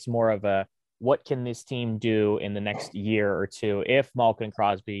future. It's more of a, what can this team do in the next year or two if Malkin and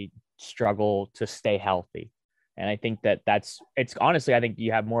Crosby struggle to stay healthy? And I think it's honestly, I think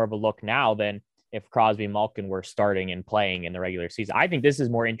you have more of a look now than if Crosby and Malkin were starting and playing in the regular season. I think this is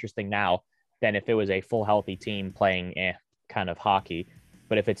more interesting now than if it was a full healthy team playing kind of hockey.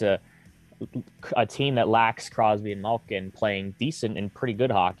 But if it's a team that lacks Crosby and Malkin playing decent and pretty good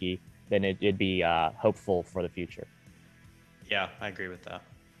hockey, then it'd be hopeful for the future. Yeah, I agree with that.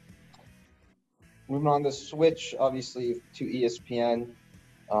 Moving on to switch, obviously, to ESPN.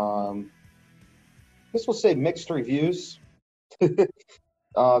 I guess we'll say mixed reviews.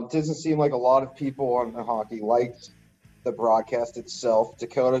 Doesn't seem like a lot of people on hockey liked the broadcast itself.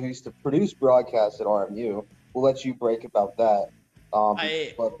 Dakota, who used to produce broadcasts at RMU, we'll let you break about that.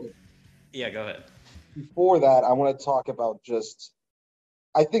 Yeah, go ahead. Before that, I want to talk about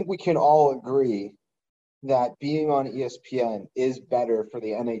I think we can all agree that being on ESPN is better for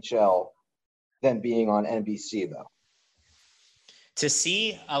the NHL than being on NBC, though. To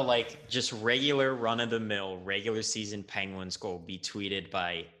see a just regular run-of-the-mill regular season Penguins goal be tweeted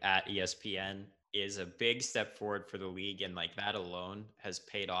by at ESPN is a big step forward for the league, and that alone has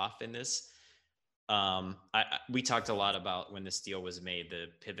paid off in this. We talked a lot about when this deal was made, the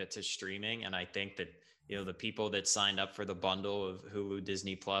pivot to streaming, and I think that the people that signed up for the bundle of Hulu,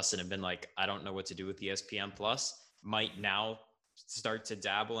 Disney Plus, and have been like, I don't know what to do with ESPN Plus, might now start to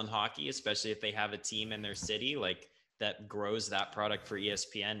dabble in hockey, especially if they have a team in their city that grows that product for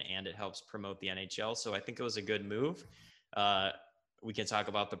ESPN and it helps promote the NHL. So I think it was a good move. We can talk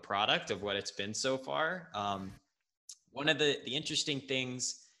about the product of what it's been so far. One of the interesting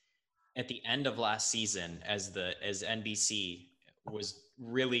things at the end of last season, as NBC was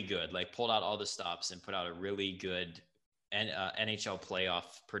really good, pulled out all the stops and put out a really good NHL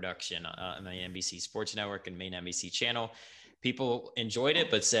playoff production on the NBC Sports Network and main NBC channel. People enjoyed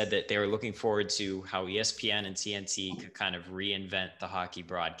it, but said that they were looking forward to how ESPN and TNT could kind of reinvent the hockey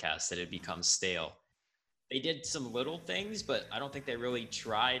broadcast, that it becomes stale. They did some little things, but I don't think they really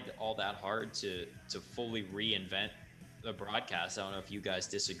tried all that hard to fully reinvent the broadcast. I don't know if you guys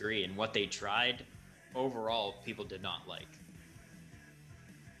disagree. And what they tried, overall, people did not like.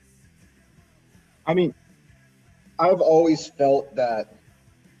 I mean, I've always felt that,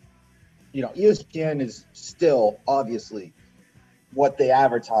 ESPN is still obviously what they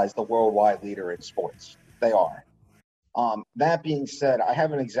advertise, the worldwide leader in sports. They are. That being said, I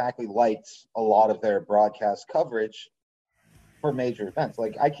haven't exactly liked a lot of their broadcast coverage for major events.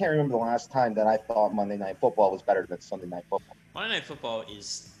 I can't remember the last time that I thought Monday Night Football was better than Sunday Night Football. Monday Night Football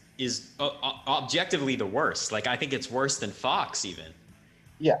is objectively the worst. I think it's worse than Fox even.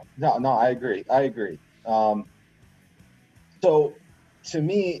 Yeah, no, I agree. So to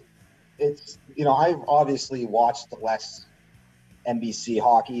me, it's, I've obviously watched less NBC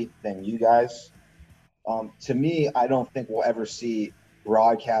hockey than you guys. To me, I don't think we'll ever see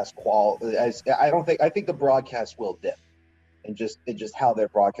broadcast quality. I think the broadcast will dip, and just how they're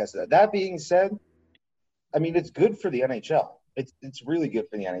broadcasted. That being said, I mean, it's good for the NHL. It's really good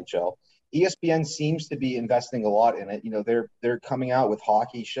for the NHL. ESPN seems to be investing a lot in it. They're coming out with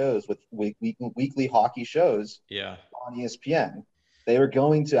hockey shows, with weekly hockey shows. Yeah. On ESPN. They were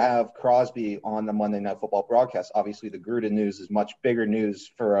going to have Crosby on the Monday Night Football broadcast. Obviously, the Gruden news is much bigger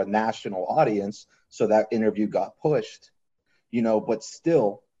news for a national audience, so that interview got pushed. But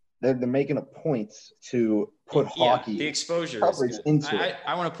still, they're making a point to put hockey the exposure coverage is good. into it.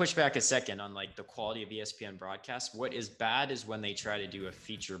 I want to push back a second on like the quality of ESPN broadcast. What is bad is when they try to do a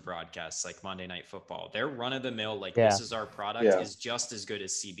feature broadcast like Monday Night Football. Their run of the mill, like this is our product, is just as good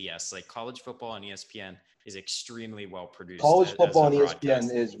as CBS. Like college football on ESPN is extremely well produced. College football on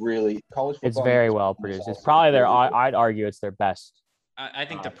ESPN is really It's very well produced. It's probably their. I'd argue it's their best. I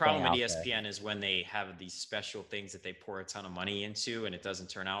think the problem with ESPN is when they have these special things that they pour a ton of money into and it doesn't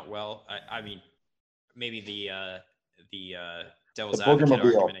turn out well. I mean, maybe the devil's advocate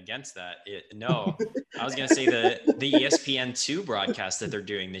argument against that. No, I was going to say the ESPN2 broadcast that they're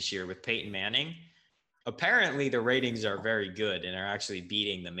doing this year with Peyton Manning. Apparently, the ratings are very good and are actually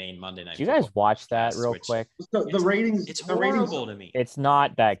beating the main Monday Night. Do you guys watch that real quick? The ratings. It's horrible to me. It's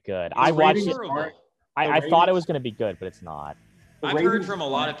not that good. I watched it. I thought it was going to be good, but it's not. I've heard from a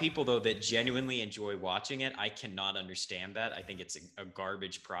lot of people, though, that genuinely enjoy watching it. I cannot understand that. I think it's a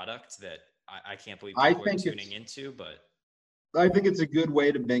garbage product that I can't believe people are tuning into. But I think it's a good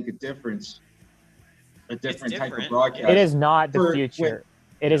way to make a difference. A different type of broadcast. It is not the future.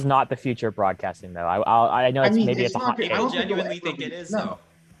 It is not the future of broadcasting, though. I know it's a hot take. I genuinely think it is, though.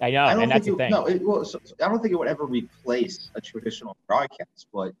 I know, and that's the thing. No, I don't think it would ever replace a traditional broadcast,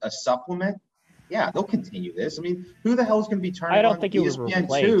 but a supplement. Yeah, they'll continue this. I mean, who the hell is going to be turning on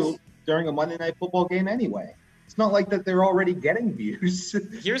ESPN2 during a Monday Night Football game anyway? It's not like that they're already getting views.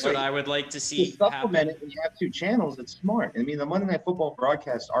 Here's what I would like to see. To supplement it when you have two channels, it's smart. I mean, the Monday Night Football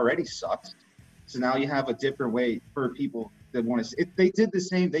broadcast already sucks. So now you have a different way for people that want to see. They did the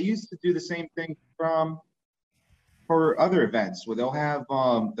same. They used to do the same thing for other events where they'll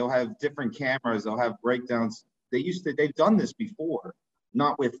have different cameras. They'll have breakdowns. They've done this before.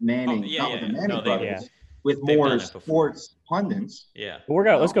 Not with Manning, with the Manning brothers, with more sports pundits. Yeah.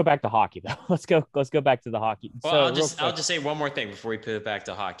 Let's go back to hockey though. Let's go back to the hockey. Well, I'll just say one more thing before we pivot back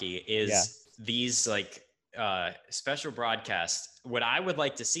to hockey these like special broadcasts. What I would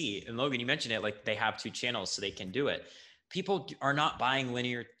like to see, and Logan, you mentioned it, like they have two channels so they can do it. People are not buying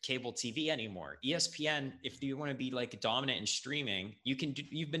linear cable TV anymore. ESPN, if you want to be like dominant in streaming,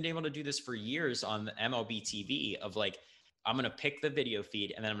 you've been able to do this for years on the MLB TV of like, I'm going to pick the video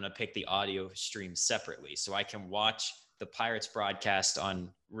feed and then I'm going to pick the audio stream separately. So I can watch the Pirates broadcast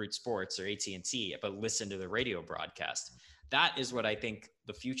on Root Sports or AT&T, but listen to the radio broadcast. That is what I think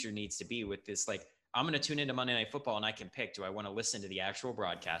the future needs to be with this. Like, I'm going to tune into Monday Night Football and I can pick, do I want to listen to the actual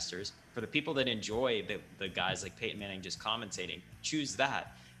broadcasters? For the people that enjoy the guys like Peyton Manning just commentating, choose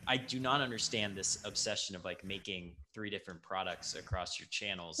that. I do not understand this obsession of like making 3 different products across your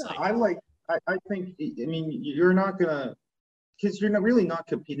channels. I think, you're not going to, because you're really not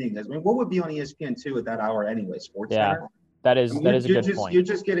competing. What would be on ESPN2 at that hour anyway? SportsCenter? That is a good point. You're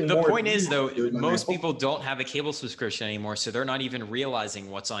just getting the point is, though, most people don't have a cable subscription anymore, so they're not even realizing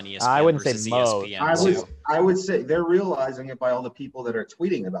what's on ESPN I wouldn't versus say most. ESPN. I would say they're realizing it by all the people that are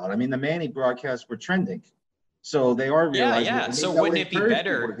tweeting about it. I mean, the Manning broadcasts were trending. So they are realizing it. So wouldn't it be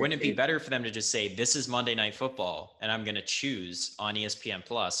better? Wouldn't it be better for them to just say, this is Monday Night Football, and I'm going to choose on ESPN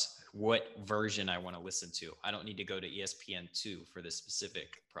Plus what version I want to listen to. I don't need to go to ESPN2 for this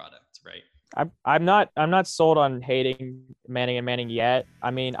specific product, right? I'm not sold on hating Manning and Manning yet.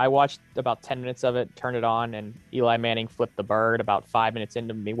 I mean, I watched about 10 minutes of it, turned it on, and Eli Manning flipped the bird about 5 minutes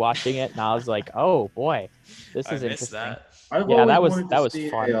into me watching it, and I was like, oh boy, this is interesting. That was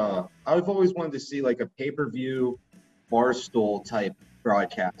fun. I've always wanted to see like a pay-per-view Barstool type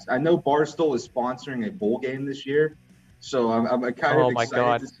broadcast. I know Barstool is sponsoring a bowl game this year. So I'm kind of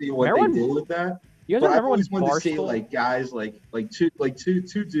excited to see what they do with that. You guys remember when Barstool? To see like guys like two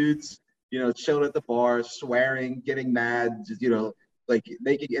dudes, chilling at the bar, swearing, getting mad, like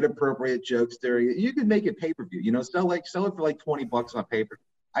making inappropriate jokes during it. You could make it pay-per-view, sell it for like $20 on paper.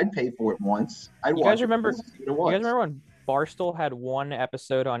 I'd pay for it once. You guys remember when Barstool had one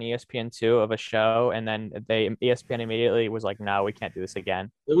episode on ESPN2 of a show, and then ESPN immediately was like, "No, we can't do this again."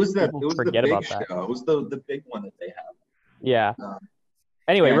 It was the big show. It was the big one that they have. Yeah.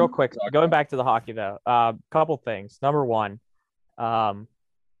 Anyway, real quick, going back to the hockey though, couple things. Number one, have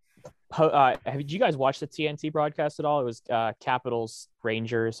you guys watched the TNT broadcast at all? It was Capitals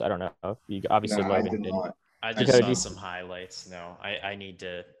Rangers. I don't know if you obviously Logan didn't. I just saw some highlights. No, I need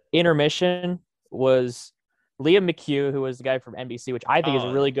to. Intermission was Liam McHugh, who was the guy from NBC, which I think is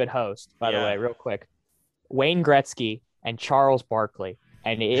a really good host, by the way, real quick. Wayne Gretzky and Charles Barkley.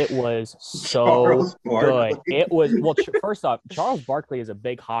 And it was so good. It was, first off, Charles Barkley is a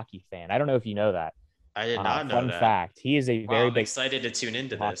big hockey fan. I don't know if you know that. I did not know that. Fun fact. He is a very big. I'm excited to tune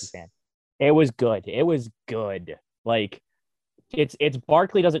into this. Fan. It was good. Like, it's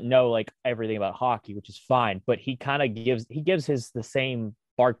Barkley doesn't know like everything about hockey, which is fine, but he kind of gives the same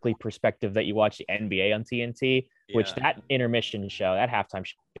Barkley perspective that you watch the NBA on TNT, which that intermission show, that halftime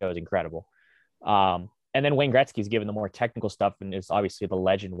show is incredible. And then Wayne Gretzky's given the more technical stuff, and it's obviously the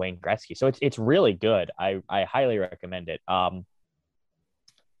legend Wayne Gretzky. So it's really good. I highly recommend it.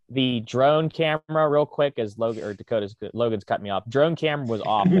 The drone camera, real quick, as Logan's cut me off. Drone camera was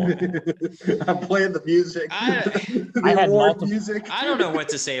awful. I'm playing the music. I had multiple music. I don't know what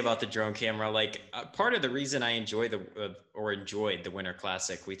to say about the drone camera. Like, part of the reason I enjoyed the Winter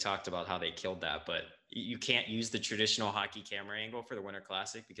Classic, we talked about how they killed that, but you can't use the traditional hockey camera angle for the Winter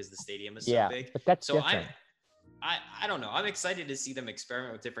Classic because the stadium is so big. But that's different. I don't know. I'm excited to see them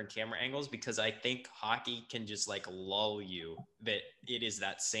experiment with different camera angles because I think hockey can just like lull you that it is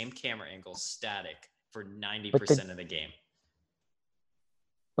that same camera angle static for 90% of the game.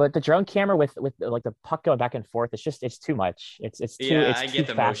 But the drone camera with like the puck going back and forth, it's too much. It's too I get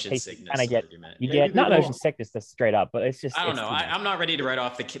the motion sickness. You get not motion sickness, that's straight up, but it's just. I don't know. I'm not ready to write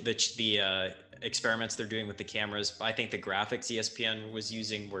off the experiments they're doing with the cameras. I think the graphics ESPN was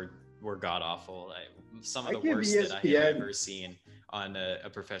using were god awful. Some of the worst that I have ever seen on a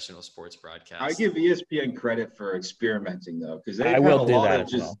professional sports broadcast. I give ESPN credit for experimenting though, because they've had a lot of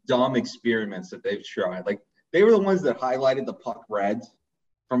just dumb experiments that they've tried. Like they were the ones that highlighted the puck red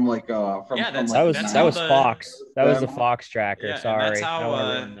from like that was Fox. That was the Fox tracker. Yeah, Sorry, that's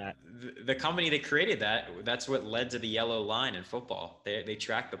how the company that created that's what led to the yellow line in football. They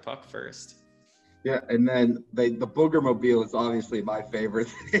track the puck first. Yeah, and then the Boogermobile is obviously my favorite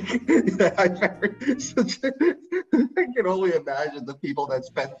thing. I can only imagine the people that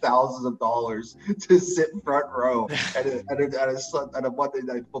spent thousands of dollars to sit front row at a Monday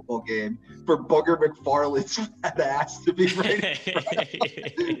Night Football game for Booger McFarland's fat ass to be right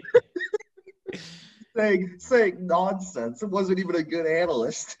saying nonsense. It wasn't even a good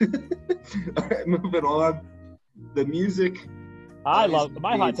analyst. All right, moving on. The music. My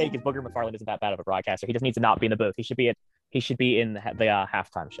hot take is Booger McFarland isn't that bad of a broadcaster. He just needs to not be in the booth. He should be in the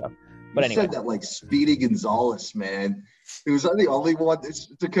halftime show. But anyway, said that like Speedy Gonzalez, man. He was the only one.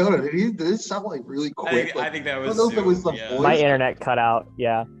 Dakota. Did it sound like really quick? I think that was. I don't know if it was the voice. My internet cut out.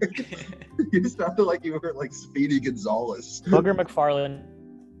 Yeah. You sounded like you were like Speedy Gonzalez. Booger McFarland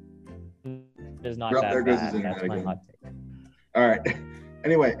is not that there goes bad. His internet That's my again. hot take. All right.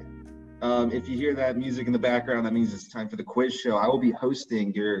 Anyway. If you hear that music in the background, that means it's time for the quiz show. I will be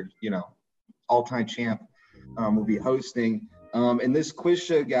hosting your, all-time champ. Will be hosting. And this quiz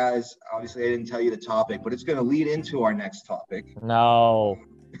show, guys, obviously I didn't tell you the topic, but it's going to lead into our next topic. No.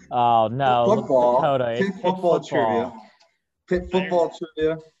 Oh, no. Football. Dakota, Pitt football trivia. Pitt football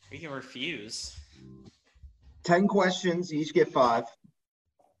trivia. We can refuse. 10 questions. You each get 5.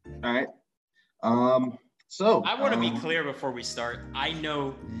 All right. So I want to be clear before we start. I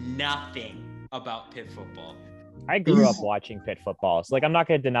know nothing about Pitt football. I grew up watching Pitt football. So, I'm not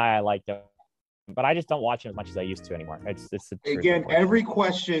going to deny I liked them, but I just don't watch them as much as I used to anymore. It's the truth. Again, every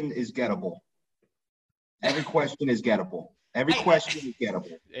question is gettable. Every question is gettable. Every question is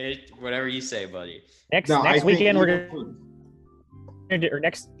gettable. Whatever you say, buddy. Next weekend we're going to do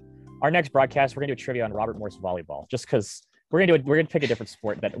our next broadcast. We're going to do a trivia on Robert Morris volleyball, just because we're going to pick a different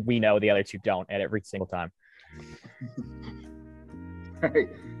sport that we know the other two don't at every single time. All right.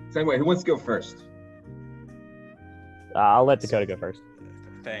 So anyway, who wants to go first? I'll let Dakota go first.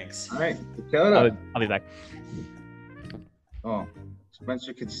 Thanks. All right, Dakota. I'll be back. Oh,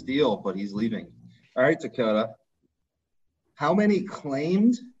 Spencer could steal, but he's leaving. All right, Dakota. How many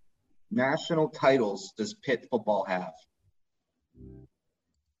claimed national titles does Pitt football have?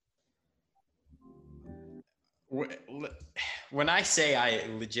 When I say I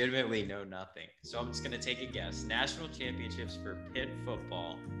legitimately know nothing, so I'm just going to take a guess. National championships for Pitt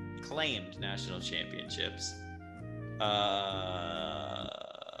football, claimed national championships.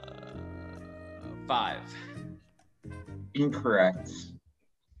 5. Incorrect.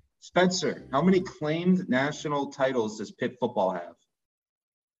 Spencer, how many claimed national titles does Pitt football have?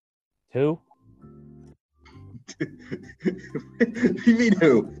 2. You mean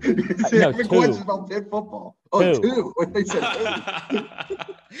who? No, Every 2. question about Pitt football. Oh, 2. 2. What they said 2.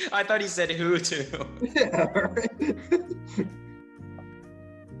 I thought he said who too. Yeah, right.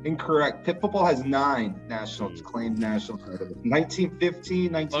 Incorrect. Pitt football has 9 claimed national titles.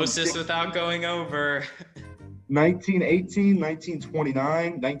 1915, 1916. Closest without going over. 1918,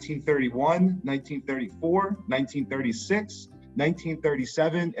 1929, 1931, 1934, 1936,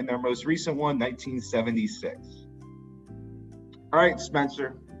 1937, and their most recent one, 1976. All right,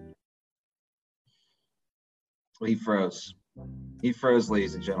 Spencer. He froze. He froze,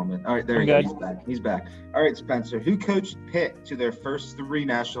 ladies and gentlemen. All right, there he goes. He's back. He's back. All right, Spencer. Who coached Pitt to their first 3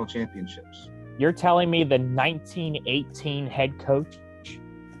 national championships? You're telling me the 1918 head coach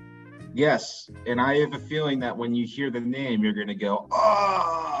Yes, and I have a feeling that when you hear the name, you're going to go,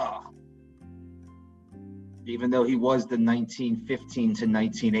 ah! Even though he was the 1915 to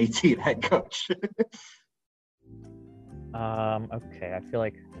 1918 head coach. Okay, I feel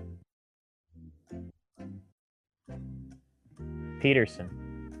like Peterson.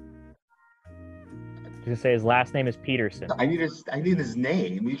 Just say his last name is Peterson. I need his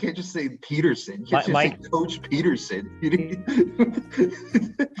name. You can't just say Peterson. You can't Mike, just say Coach Peterson.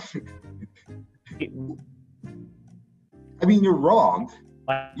 I mean, you're wrong.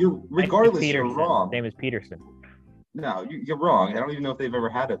 Regardless, you're wrong. His name is Peterson. No, you're wrong. I don't even know if they've ever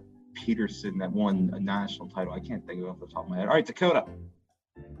had a Peterson that won a national title. I can't think of it off the top of my head. All right, Dakota.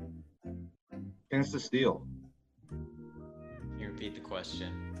 Against the steal. Can you repeat the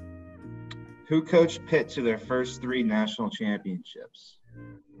question? Who coached Pitt to their first 3 national championships?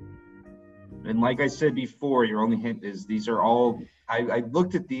 And like I said before, your only hint is these are all – I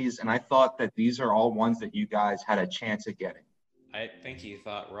looked at these and I thought that these are all ones that you guys had a chance at getting. I think you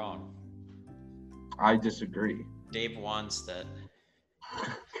thought wrong. I disagree. Dave Wanstead.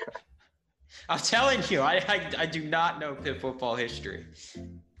 I'm telling you, I do not know Pitt football history.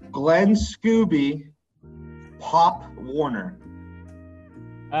 Glenn Scooby, Pop Warner.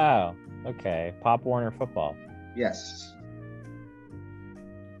 Oh, okay. Pop Warner football. Yes.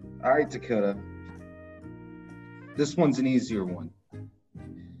 All right, Dakota. This one's an easier one.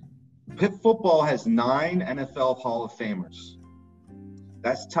 Pitt football has 9 NFL Hall of Famers.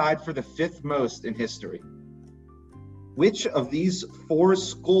 That's tied for the 5th most in history. Which of these 4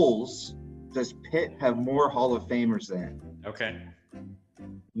 schools does Pitt have more Hall of Famers than? Okay.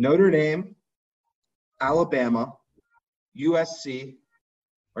 Notre Dame, Alabama, USC,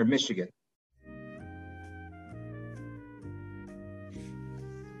 or Michigan?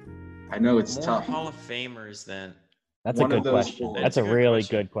 I know it's more tough. Hall of Famers than That's a good question. That's a really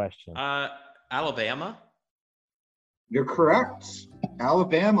good question. Alabama? You're correct.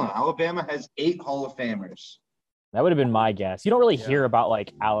 Alabama has 8 Hall of Famers. That would have been my guess. You don't really hear about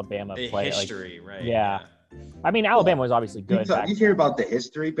like Alabama play history, like, right? Yeah. I mean, Alabama was obviously good. You hear about the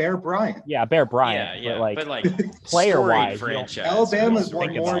history, Bear Bryant. Yeah, Bear Bryant. Yeah. But like player-wise, Alabama's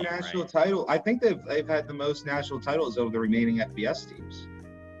won more national titles. I think they've had the most national titles over the remaining FBS teams.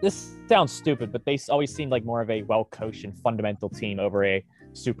 This sounds stupid, but they always seemed like more of a well-coached and fundamental team over a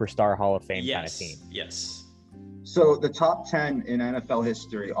superstar Hall of Fame kind of team. Yes. So the top 10 in NFL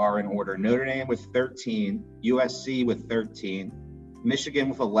history are in order: Notre Dame with 13, USC with 13, Michigan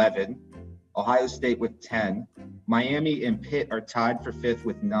with 11, Ohio State with 10, Miami and Pitt are tied for 5th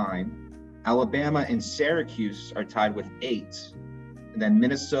with 9, Alabama and Syracuse are tied with 8, and then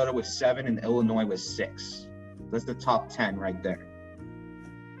Minnesota with 7 and Illinois with 6. That's the top 10 right there.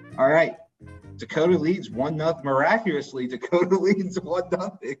 All right. Dakota leads 1-0. Miraculously, Dakota leads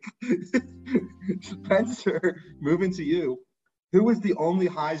 1-0. Spencer, moving to you. Who was the only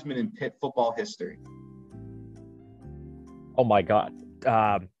Heisman in Pitt football history? Oh my God.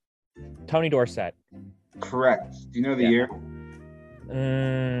 Tony Dorsett. Correct. Do you know the year?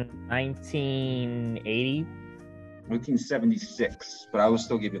 1980. 1976, but I will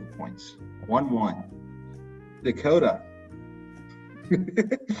still give you the points. 1-1. Dakota.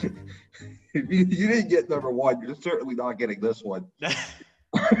 You didn't get number 1. You're certainly not getting this one.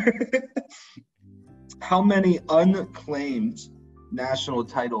 How many unclaimed national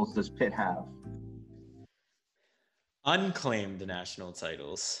titles does Pitt have? Unclaimed national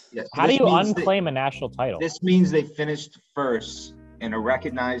titles. Yes. How do you unclaim a national title? This means they finished first in a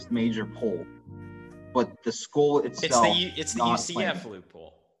recognized major poll, but the school itself. It's the UCF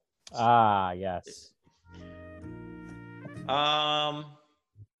loophole. Ah, yes.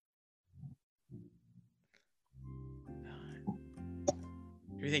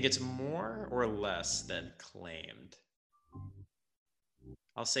 Do you think it's more or less than claimed?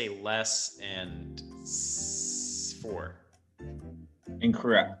 I'll say less and 4.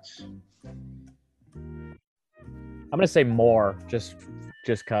 Incorrect. I'm gonna say more, just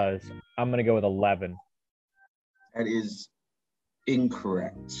cause. I'm gonna go with 11. That is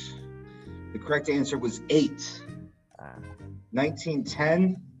incorrect. The correct answer was 8.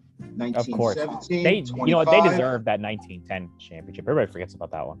 1910, 1917, of course. They deserve that 1910 championship. Everybody forgets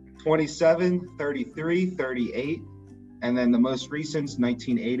about that one. 27, 33, 38, and then the most recent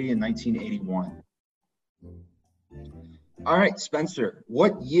 1980 and 1981. All right, Spencer.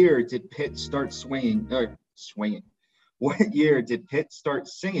 What year did Pitt start swinging? What year did Pitt start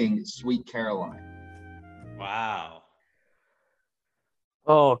singing "Sweet Caroline"? Wow.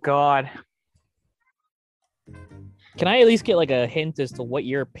 Oh God. Can I at least get like a hint as to what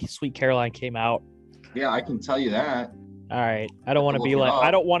year Sweet Caroline came out? Yeah, I can tell you that. All right. I don't want to look be it like. up.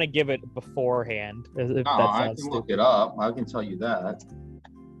 I don't want to give it beforehand. If No, that I sounds can look stupid. it up. I can tell you that.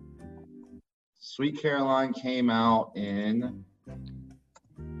 Sweet Caroline came out in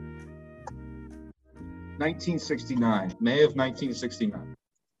 1969, May of 1969.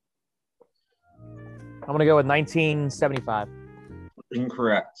 I'm gonna go with 1975.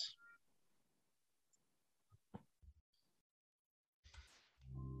 Incorrect.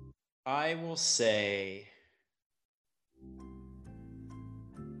 I will say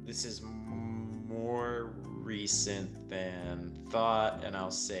this is more recent than thought, and I'll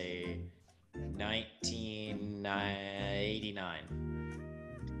say 1989.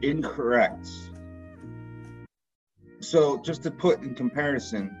 Incorrect. So just to put in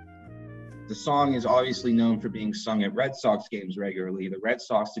comparison, the song is obviously known for being sung at Red Sox games regularly. The Red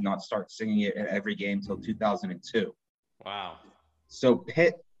Sox did not start singing it at every game until 2002. Wow. So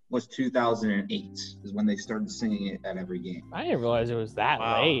Pitt was 2008 is when they started singing it at every game. I didn't realize it was that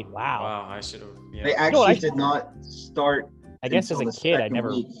late. Wow. Wow, I should have. Yeah. They actually did not start. I guess as until a the kid, I second never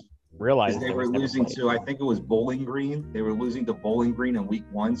week, realized because they it were was never losing played. to, I think it was Bowling Green. They were losing to Bowling Green in week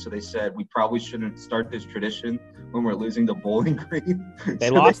 1, so they said we probably shouldn't start this tradition when we're losing to Bowling Green. They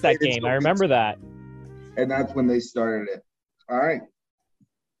So lost that waited game. till I week remember that. And that's when they started it. All right.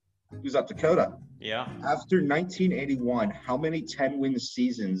 Who's up, Dakota? Yeah. After 1981, how many 10-win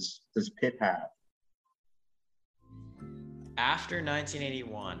seasons does Pitt have? After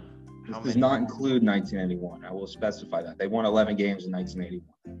 1981, This how does many? not include 1981. I will specify that. They won 11 games in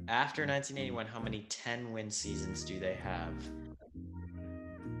 1981. After 1981, how many 10-win seasons do they have?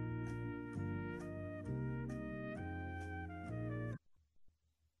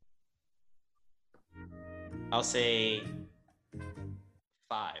 I'll say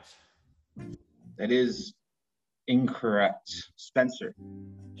 5. That is incorrect. Spencer,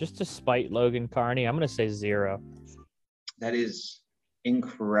 Just to spite Logan Carney, I'm gonna say 0. that is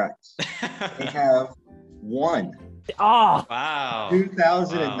incorrect. They have 1. Oh, Wow.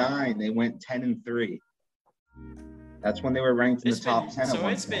 2009, they went 10-3. That's when they were ranked in the top 10 So at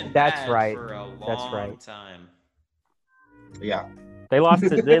one it's point. been That's bad right. for a long That's right. time. Yeah, they lost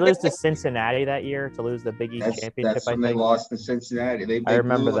to Cincinnati that year to lose the Big East championship. that's I when they think. lost to Cincinnati. They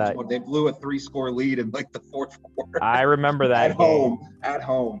remember blew that. They blew a 3-score lead in like the fourth quarter. I remember that At game. home. At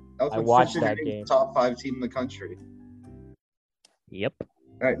home. That was I when watched Cincinnati that was game. the top 5 team in the country. Yep. All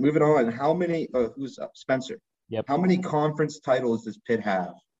right, moving on. How many? Who's up? Spencer. Yep. How many conference titles does Pitt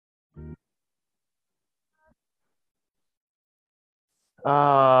have?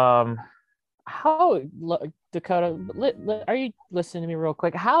 How Dakota? Are you listening to me real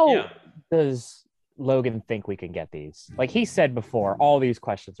quick? How Yeah. does Logan think we can get these? Like he said before, all these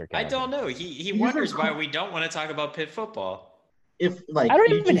questions are. I don't know. He These wonders are why we don't want to talk about Pitt football. If like I don't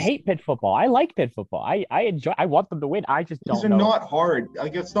you even just- hate Pitt football. I like Pitt football. I enjoy. I want them to win. I just These don't are know. not hard.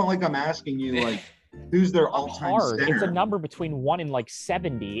 Like it's not like I'm asking you like who's their Not all-time hard. center. It's a number between 1 and like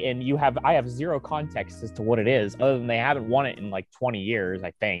 70, and I have zero context as to what it is, other than they haven't won it in like 20 years,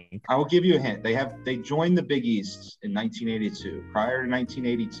 I think. I will give you a hint. They joined the Big East in 1982. Prior to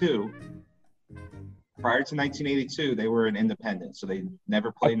 1982, they were an independent, so they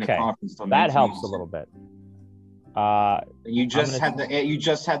never played in Okay. a conference until That helps a 1982. little bit. You just gonna-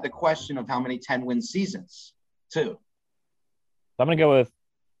 had the question of how many 10-win seasons too. I'm gonna go with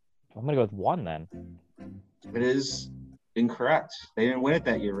 1 then. It is incorrect. They didn't win it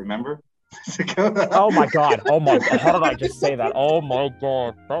that year. Remember? Oh my god! Oh my god! How did I just say that? Oh my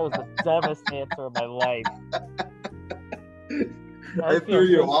god! That was the dumbest answer of my life. I feel threw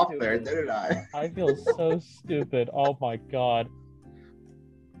you so off stupid. there, didn't I? I feel so stupid. Oh my god!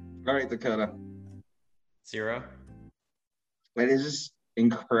 All right, Dakota. 0. That is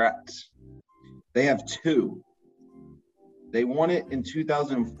incorrect. They have 2. They won it in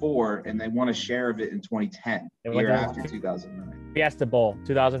 2004, and they won a share of it in 2010, They the went year down after to- 2009. Fiesta Bowl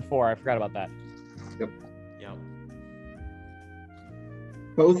 2004. I forgot about that. Yep.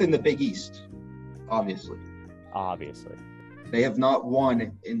 Both in the Big East, obviously. Obviously. They have not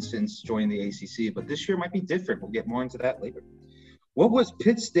won since joining the ACC, but this year might be different. We'll get more into that later. What was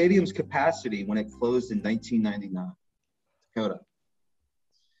Pitt Stadium's capacity when it closed in 1999? Dakota.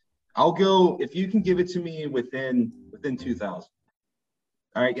 I'll go, if you can give it to me within 2,000.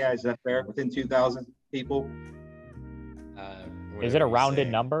 All right, guys, is that fair? Within 2,000 people? Is it a rounded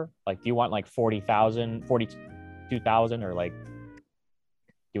number? Like, do you want like 40,000, 42,000, or like,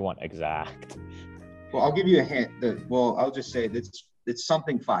 do you want exact? Well, I'll give you a hint. I'll just say it's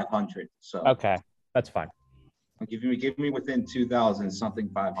something 500. So Okay, that's fine. I'll give me within 2,000 something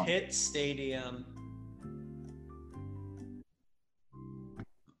 500. Pitt Stadium.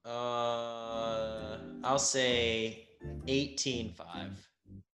 I'll say 18-5.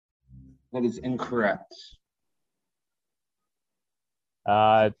 That is incorrect.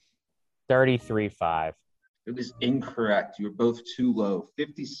 33-5. It was incorrect. You were both too low.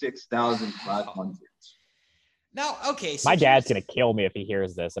 56,500. Now, okay. So My dad's gonna kill me if he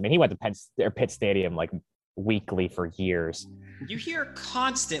hears this. I mean, he went to Pitt Stadium like weekly for years. You hear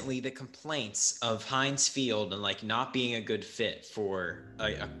constantly the complaints of Heinz Field and like not being a good fit for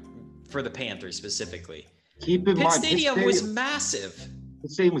the Panthers specifically. Keep in Pitt mind, Stadium was massive.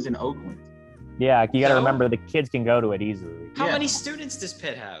 Pitt Stadium was in Oakland. Yeah, you got to No. remember the kids can go to it easily. How Yeah. many students does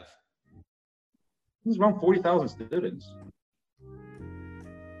Pitt have? It was around 40,000 students.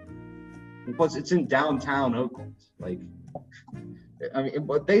 And plus, it's in downtown Oakland. Like, I mean,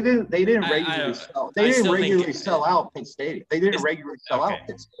 but they didn't regularly sell. They didn't regularly sell out Pitt Stadium. They didn't regularly sell out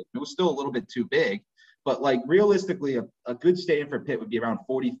Pitt Stadium. It was still a little bit too big. But like realistically, a good stadium for Pitt would be around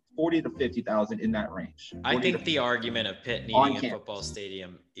 40 to 50,000 in that range. I think the argument of Pitt needing a football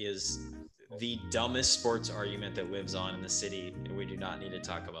stadium is the dumbest sports argument that lives on in the city, and we do not need to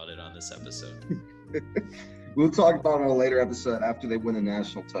talk about it on this episode. We'll talk about it on a later episode after they win the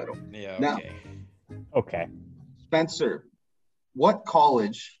national title. Yeah, Now, okay. Okay. Spencer, what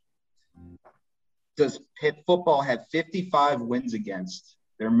college does Pitt football have 55 wins against?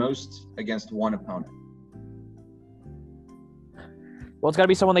 Their most against one opponent. Well, it's got to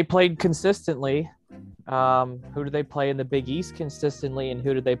be someone they played consistently. Who did they play in the Big East consistently, and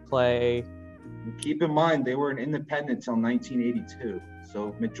who did they play? Keep in mind, they were an independent until 1982.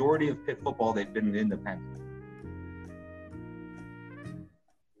 So majority of Pitt football, they've been an independent.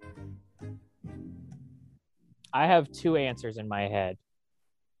 I have two answers in my head.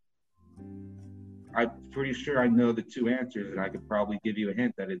 I'm pretty sure I know the two answers, and I could probably give you a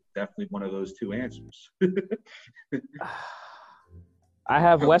hint that it's definitely one of those two answers. I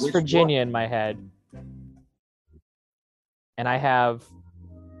have West Which Virginia one? in my head. And I have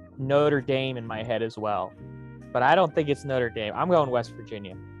Notre Dame in my head as well. But I don't think it's Notre Dame. I'm going West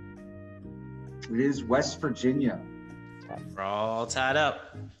Virginia. It is West Virginia. We're all tied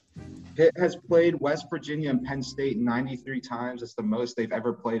up. Pitt has played West Virginia and Penn State 93 times. That's the most they've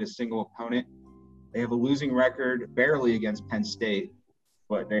ever played a single opponent. They have a losing record barely against Penn State,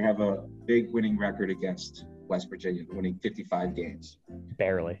 but they have a big winning record against West Virginia, winning 55 games.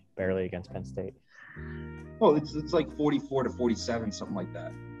 Barely against Penn State. Oh, it's like 44 to 47, something like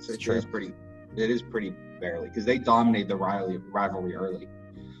that. So It's true. it is pretty barely because they dominated the rivalry early.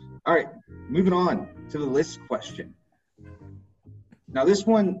 All right, moving on to the list question. Now, this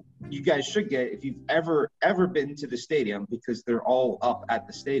one you guys should get if you've ever been to the stadium, because they're all up at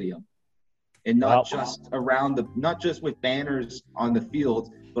the stadium, and not just with banners on the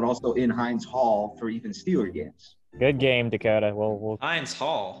field, but also in Heinz Hall for even Steeler games. Good game, Dakota. We'll Heinz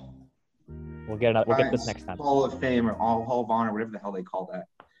Hall. get this Heinz next time. Hall of Fame or Hall of Honor, whatever the hell they call that.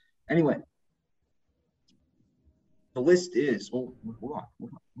 Anyway, the list is. Oh, hold on.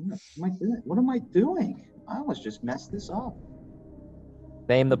 What am I doing? I almost just messed this up.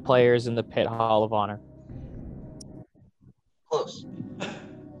 Name the players in the Pitt Hall of Honor. Close.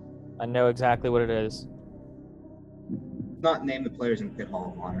 I know exactly what it is. Not name the players in Pitt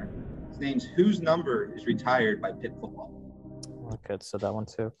Hall of Honor. It names whose number is retired by Pitt football. Okay, so that one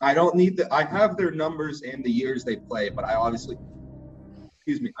too. I don't need I have their numbers and the years they play, but I obviously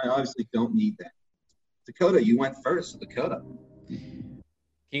don't need that. Dakota, you went first. Dakota. Can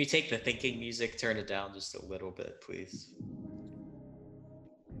you take the thinking music, turn it down just a little bit, please?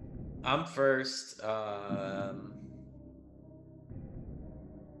 I'm first.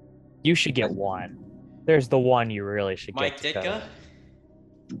 You should get one. There's the one you really should Mike get. Ditka.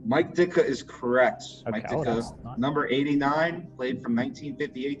 Mike Ditka is correct. Okay, Mike oh, Ditka, that's not- number 89, played from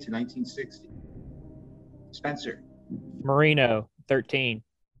 1958 to 1960. Spencer. Marino, 13.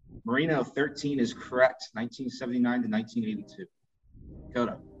 Marino, 13 is correct. 1979 to 1982.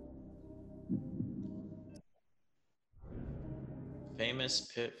 Dakota. Famous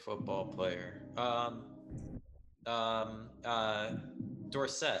Pitt football player.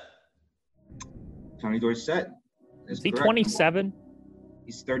 Dorsett. Tony Dorsett is Is he correct. 27?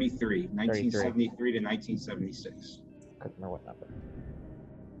 He's 33, 1973 to 1976. Couldn't remember what number.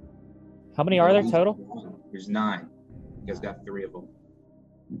 How many are there total? There's 9. You guys got 3 of them.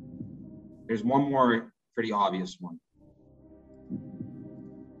 There's one more pretty obvious one.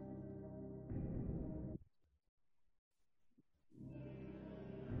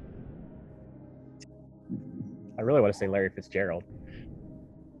 I really want to say Larry Fitzgerald.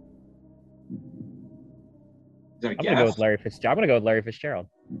 Is that a I'm gonna go with Larry Fitzgerald. I'm gonna go with Larry Fitzgerald.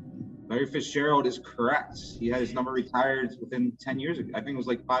 Larry Fitzgerald is correct. He had his number retired within 10 years ago. I think it was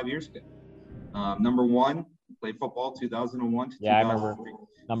like 5 years ago. Number 1 played football 2001 to Yeah, I remember. 2003.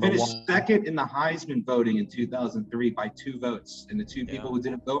 Number Finished 1. second in the Heisman voting in 2003 by 2 votes. And the two people who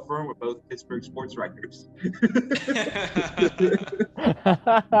didn't vote for him were both Pittsburgh sports writers.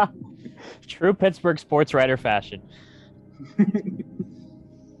 True Pittsburgh sports writer fashion.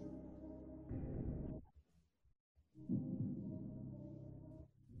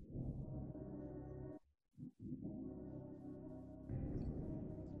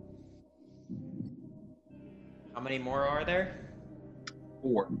 How many more are there?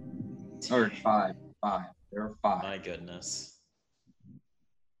 4 or 5. 5. There are 5. My goodness.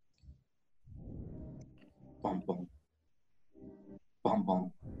 Bum, bum. Bum,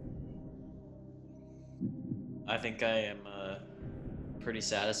 bum. I think I am pretty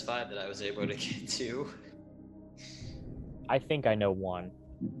satisfied that I was able to get 2. I think I know one.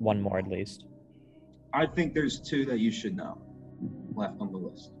 One more at least. I think there's 2 that you should know left on the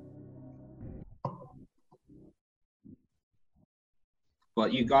list.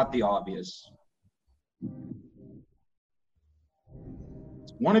 But you got the obvious.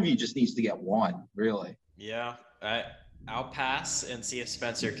 One of you just needs to get 1, really. Yeah, I'll pass and see if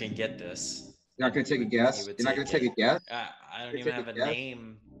Spencer can get this. You're not going to take a guess? You're not going to take a guess? I don't even have a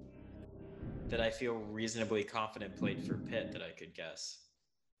name that I feel reasonably confident played for Pitt that I could guess.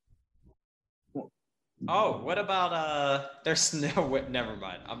 Oh, what about there's no never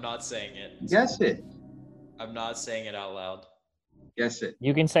mind. I'm not saying it. Guess it. I'm not saying it out loud. Guess it.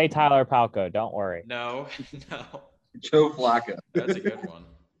 You can say Tyler Palco. Don't worry. No, no. Joe Flacco. That's a good one.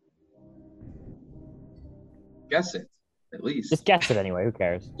 Guess it, at least. Just guess it anyway. Who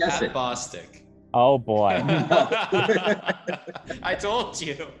cares? Guess Pat it. Bostic. Oh boy. I told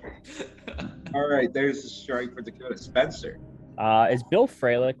you. All right, there's a strike for Dakota. Spencer. Is Bill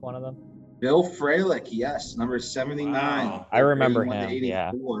Fralick one of them? Bill Fralick, yes, number 79. Wow. I remember 81 to him. Yeah.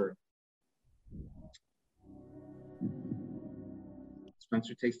 84.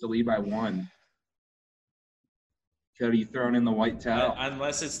 Spencer takes the lead by 1. Cody throwing in the white towel.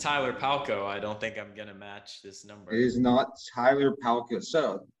 Unless it's Tyler Palco, I don't think I'm gonna match this number. It is not Tyler Palco.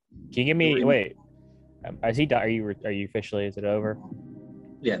 So, Can you give me? Wait. Is he? Are you officially? Is it over?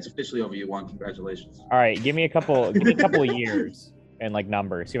 yeah, it's officially over. You won. Congratulations. All right. Give me a couple. Give me a couple of years and like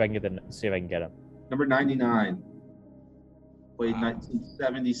numbers. See if I can get him. Number 99. Played Wow.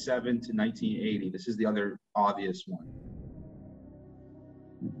 1977 to 1980. This is the other obvious one.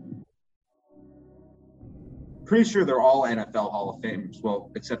 Pretty sure they're all NFL Hall of Famers.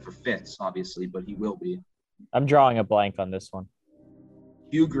 Well, except for Fitz, obviously, but he will be. I'm drawing a blank on this one.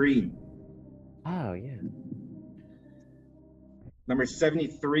 Hugh Green. Oh yeah. Number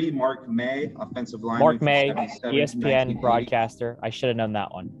 73, Mark May, offensive lineman. Mark from May, 77 to ESPN 1980. broadcaster. I should have known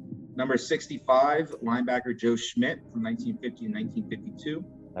that one. Number 65, linebacker Joe Schmidt from 1950 and 1952.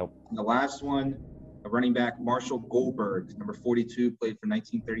 Nope. And the last one, a running back Marshall Goldberg, number 42, played from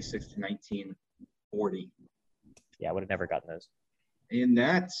 1936 to 1940. Yeah, I would have never gotten those. And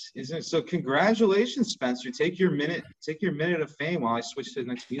that is it. So congratulations, Spencer. Take your minute of fame while I switch to the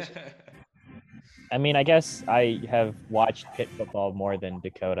next music. I mean, I guess I have watched Pitt football more than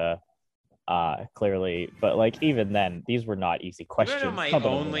Dakota, clearly. But like even then, these were not easy questions. This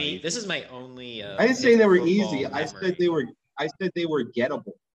is my only. I didn't say they were football easy. memory. I said they were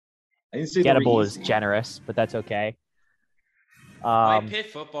gettable. I didn't say they Gettable were is easy. generous, but that's okay. My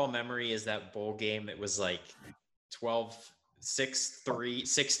Pitt football memory is that bowl game. It was like 12, 6-3,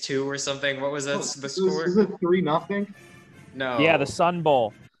 6-2 or something. What was that? The score? Is it 3-0? No. Yeah, the Sun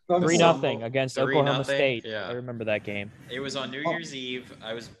Bowl, 3-0 against 3-0, Oklahoma State. yeah. I remember that game. It was on New Year's Eve.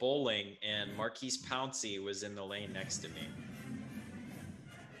 I was bowling, and Marquise Pouncey was in the lane next to me.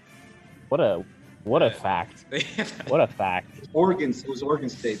 What a fact! What a fact! It was Oregon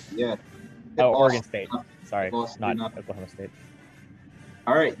State. Yeah. Oh, Oregon State. Sorry, Lost not 3-0. Oklahoma State.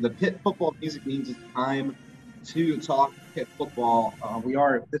 All right, the Pitt football music means it's time to talk Pitt football.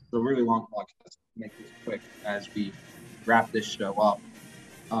 This is a really long podcast. Make this quick as we wrap this show up.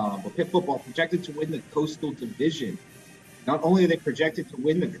 But Pitt football projected to win the Coastal Division. Not only are they projected to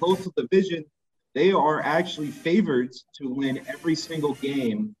win the Coastal Division, they are actually favored to win every single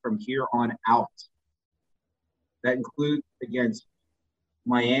game from here on out. That includes against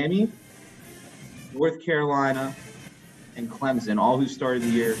Miami, North Carolina, and Clemson, all who started the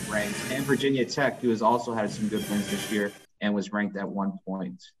year ranked, and Virginia Tech, who has also had some good wins this year and was ranked at 1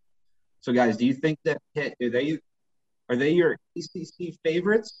 point. So, guys, do you think that Pitt, are they your ACC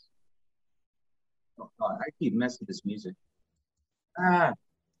favorites? Oh, God, I keep messing with this music. All right,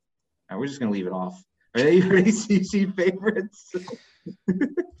 we're just going to leave it off. Are they your ACC favorites?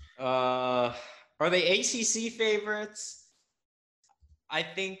 Are they ACC favorites? I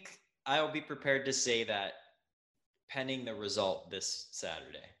think I'll be prepared to say that pending the result this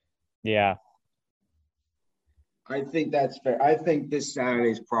Saturday. Yeah. I think that's fair. I think this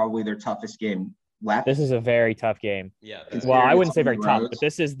Saturday is probably their toughest game left. This is a very tough game. Yeah. Well, I wouldn't say on very the tough, road. but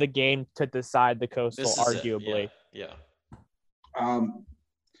this is the game to decide the Coastal, This is arguably. it. Yeah.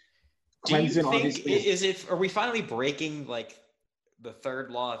 Do you Clemson think obviously are we finally breaking like the third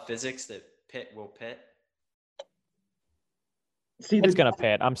law of physics that Pitt will pit? It's going to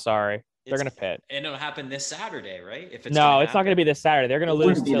pit. I'm sorry. They're going to pit. And it'll happen this Saturday, right? If it's No, it's not going to be this Saturday. They're going to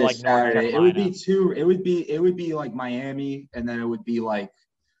lose to like North Carolina. It would be like Miami, and then it would be like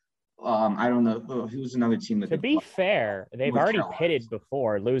I don't know who's another team that. To be fair, they've North already Carolina. pitted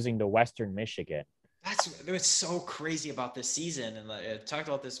before, losing to Western Michigan. That's what's so crazy about this season, and I talked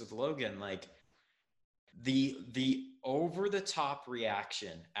about this with Logan. Like the over the top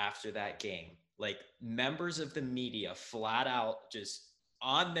reaction after that game, like members of the media flat out just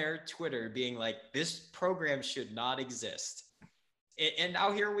on their Twitter being like, "This program should not exist," and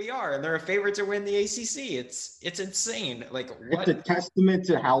now here we are, and they're a favorite to win the ACC. It's insane. Like what? It's a testament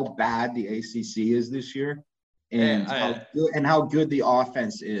to how bad the ACC is this year. And how good the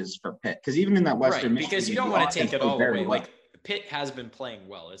offense is for Pitt. Because even in that Western Michigan, because you don't want to take it all away. Well. Like Pitt has been playing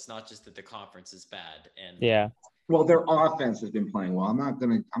well. It's not just that the conference is bad. And yeah. Well, their offense has been playing well. I'm not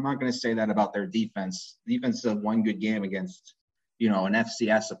gonna say that about their defense. Defense has one good game against, an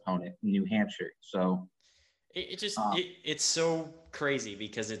FCS opponent in New Hampshire. So it's so crazy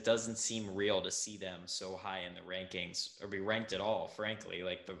because it doesn't seem real to see them so high in the rankings or be ranked at all. Frankly,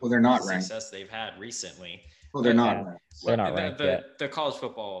 like they're not success ranked. they've had recently. Well, they're not. They're not ranked yet. The college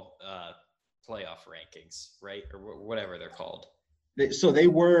football playoff rankings, right, or whatever they're called. So they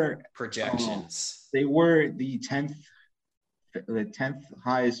were projections. They were the 10th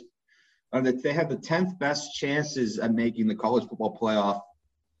highest. They had the 10th best chances at making the college football playoff.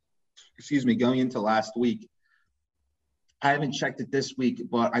 Going into last week. I haven't checked it this week,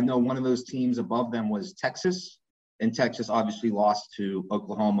 but I know one of those teams above them was Texas, and Texas obviously lost to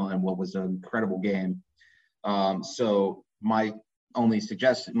Oklahoma in what was an incredible game. So my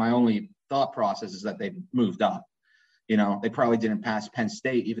only thought process is that they moved up. They probably didn't pass Penn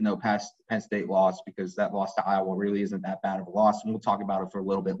State, even though Penn State lost, because that loss to Iowa really isn't that bad of a loss. And we'll talk about it for a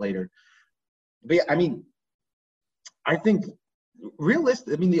little bit later. But yeah, I think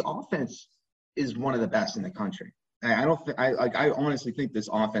the offense is one of the best in the country. I honestly think this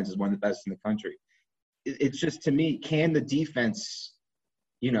offense is one of the best in the country. It's just, to me, can the defense,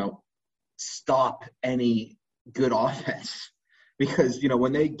 stop any good offense? Because,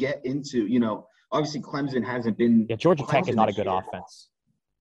 when they get into, obviously Clemson hasn't been. Yeah, Georgia Tech is not a good offense.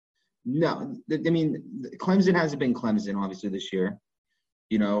 No, Clemson hasn't been Clemson, obviously, this year.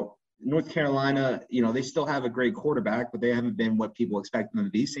 North Carolina, they still have a great quarterback, but they haven't been what people expect them to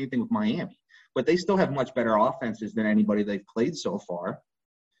be. Same thing with Miami. But they still have much better offenses than anybody they've played so far.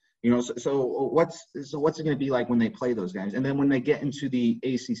 So what's it going to be like when they play those guys? And then when they get into the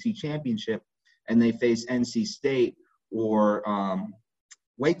ACC championship and they face NC State or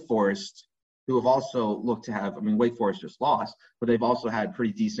Wake Forest, who have also looked to have – Wake Forest just lost, but they've also had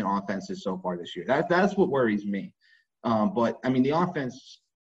pretty decent offenses so far this year. That's what worries me. But the offense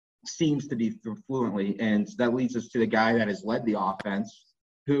seems to be fluently, and that leads us to the guy that has led the offense,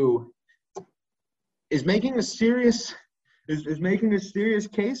 who is making a serious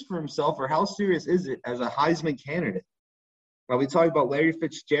case for himself. Or how serious is it as a Heisman candidate? Well, we talked about Larry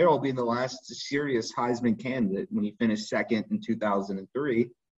Fitzgerald being the last serious Heisman candidate when he finished second in 2003.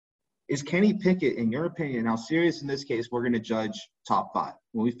 Is Kenny Pickett, in your opinion, how serious in this case we're going to judge top five?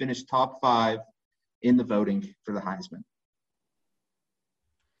 When we finish top five in the voting for the Heisman?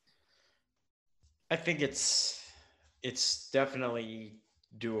 I think it's definitely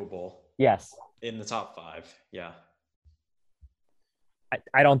doable. Yes. In the top five, yeah.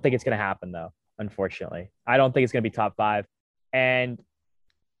 I don't think it's going to happen, though, unfortunately. I don't think it's going to be top five.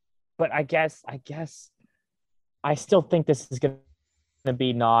 But I guess I still think this is going to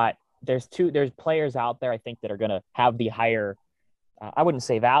be not – there's players out there, I think, that are going to have the higher I wouldn't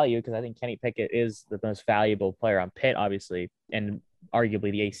say value, because I think Kenny Pickett is the most valuable player on Pitt, obviously, and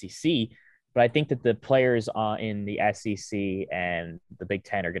arguably the ACC. But I think that the players in the SEC and the Big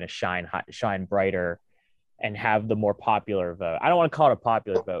Ten are going to shine brighter and have the more popular vote. I don't want to call it a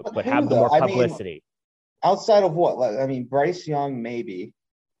popular vote, but have the more publicity. Outside of what? Bryce Young, maybe.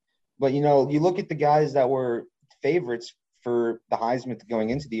 But, you look at the guys that were favorites for the Heisman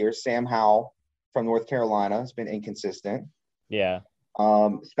going into the year. Sam Howell from North Carolina has been inconsistent. Yeah.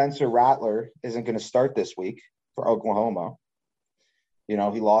 Spencer Rattler isn't going to start this week for Oklahoma. He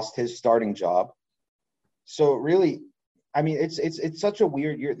lost his starting job. So really, it's such a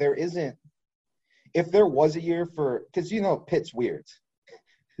weird year. There isn't, if there was a year for – because, Pitt's weird.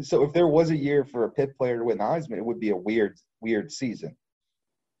 So if there was a year for a Pitt player to win the Heisman, it would be a weird season.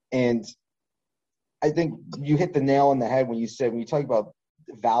 And I think you hit the nail on the head when you talk about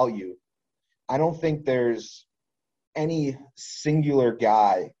value, I don't think there's any singular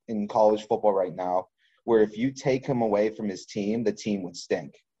guy in college football right now where if you take him away from his team, the team would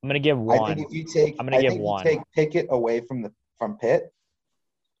stink. I'm going to give one. I think if you take Pickett away from Pitt,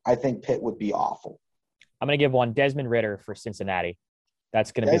 I think Pitt would be awful. I'm going to give one. Desmond Ridder for Cincinnati.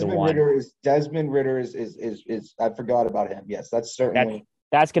 That's going to be the one. Desmond Ridder is I forgot about him. Yes, that's certainly.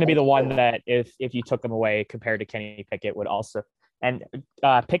 That's going to be the one that if you took him away compared to Kenny Pickett would also. And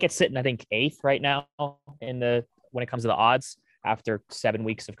Pickett's sitting, I think, 8th right now when it comes to the odds after 7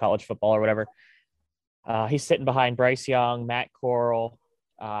 weeks of college football or whatever. He's sitting behind Bryce Young, Matt Corral,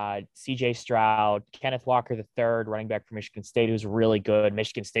 C.J. Stroud, Kenneth Walker III, running back for Michigan State, who's really good.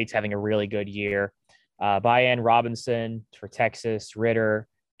 Michigan State's having a really good year. Bian Robinson for Texas, Ridder,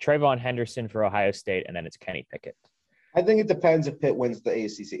 Trayvon Henderson for Ohio State, and then it's Kenny Pickett. I think it depends if Pitt wins the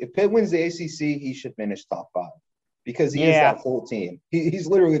ACC. If Pitt wins the ACC, he should finish top 5 because he is that whole team. He's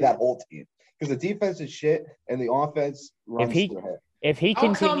literally that whole team because the defense is shit and the offense runs through him.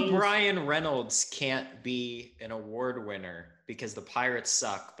 How come Brian Reynolds can't be an award winner because the Pirates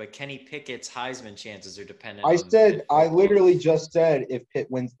suck, but Kenny Pickett's Heisman chances are dependent on I literally just said if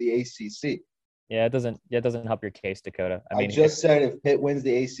Pitt wins the ACC. Yeah, it doesn't help your case, Dakota. I just said if Pitt wins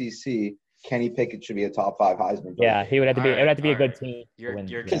the ACC, Kenny Pickett should be a top 5 Heisman. Yeah, he would have to be. It would have to be a good team. You're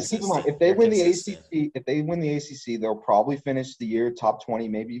keep in mind, if they win the ACC, they'll probably finish the year top 20,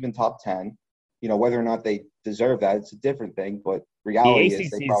 maybe even top 10. Whether or not they deserve that, it's a different thing. But reality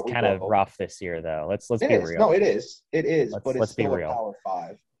is they probably kind of rough this year, though. Let's be real. No, it is. It is. But it's still a Power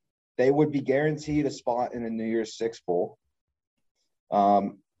 5. They would be guaranteed a spot in the New Year's Six Bowl.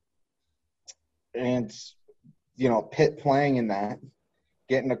 And Pitt playing in that,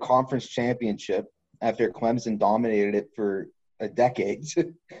 getting a conference championship after Clemson dominated it for a decade,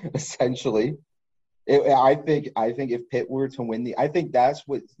 essentially. I think if Pitt were to win I think that's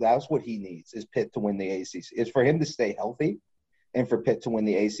what he needs is Pitt to win the ACC. It's for him to stay healthy, and for Pitt to win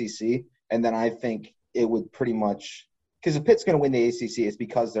the ACC. And then I think it would pretty much because if Pitt's going to win the ACC, it's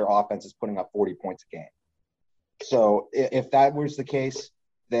because their offense is putting up 40 points a game. So if that was the case,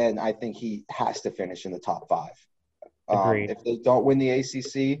 then I think he has to finish in the top 5. If they don't win the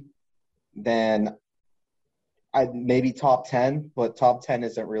ACC, then maybe top 10, but top 10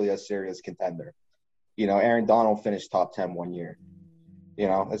 isn't really a serious contender. Aaron Donald finished top 10 one year.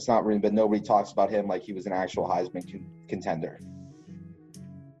 It's not really, but nobody talks about him like he was an actual Heisman contender.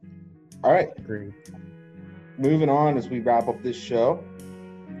 All right. Agreed. Moving on as we wrap up this show.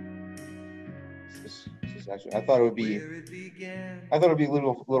 I thought it would be a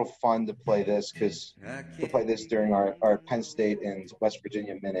little fun to play this during our Penn State and West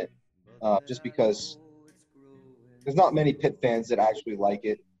Virginia minute, just because there's not many Pitt fans that actually like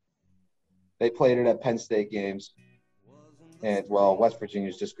it. They played it at Penn State games, and West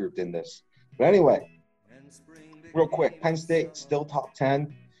Virginia's just grouped in this. But anyway, real quick, Penn State still top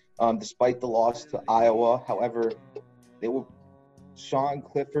 10, despite the loss to Iowa. However, Sean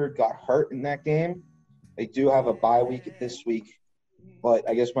Clifford got hurt in that game. They do have a bye week this week, but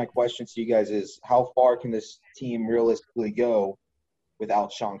I guess my question to you guys is, how far can this team realistically go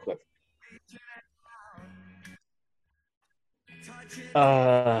without Sean Clifford?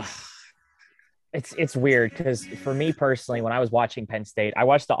 It's weird because for me personally, when I was watching Penn State, I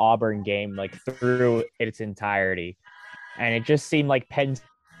watched the Auburn game through its entirety, and it just seemed like Penn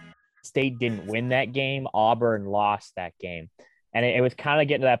State didn't win that game. Auburn lost that game. And it was kind of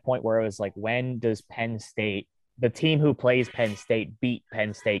getting to that point where it was like, when does Penn State, the team who plays Penn State, beat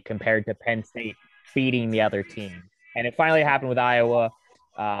Penn State compared to Penn State beating the other team? And it finally happened with Iowa.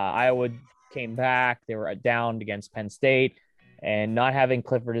 Iowa came back. They were down against Penn State. And not having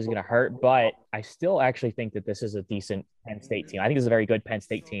Clifford is going to hurt. But I still actually think that this is a decent Penn State team. I think this is a very good Penn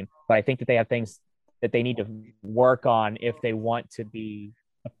State team. But I think that they have things that they need to work on if they want to be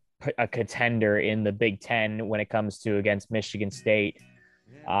a contender in the Big Ten when it comes to against Michigan State.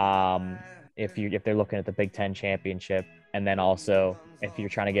 If they're looking at the Big Ten championship, and then also if you're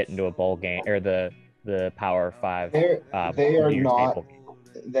trying to get into a bowl game or the Power 5. They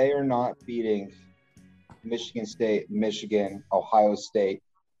are not beating Michigan State, Michigan, Ohio State,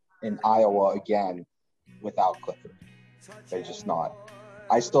 and Iowa again without Clifford. They're just not.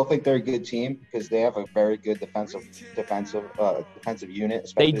 I still think they're a good team because they have a very good defensive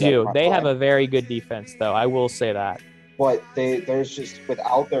unit. They do. They have a very good defense, though. I will say that. But there's just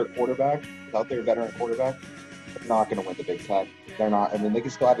without their veteran quarterback, they're not going to win the Big Ten. They're not. I mean, they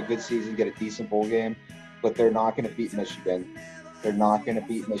can still have a good season, get a decent bowl game, but they're not going to beat Michigan. They're not going to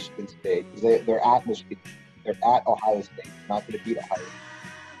beat Michigan State because they're at Michigan. They're at Ohio State. They're not going to beat Ohio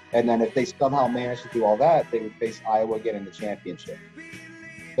State. And then if they somehow manage to do all that, they would face Iowa again in the championship.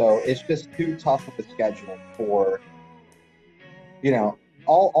 So it's just too tough of a schedule for,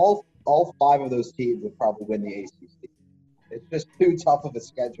 all 5 of those teams would probably win the ACC. It's just too tough of a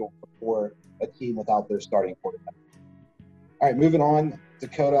schedule for a team without their starting quarterback. All right, moving on.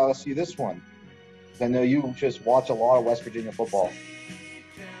 Dakota, I'll ask you this one. I know you just watch a lot of West Virginia football.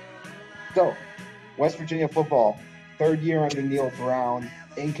 So, West Virginia football, 3rd year under Neil Brown,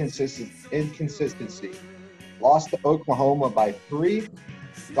 inconsistency. Lost to Oklahoma by 3,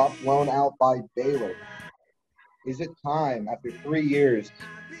 got blown out by Baylor. Is it time, after 3 years,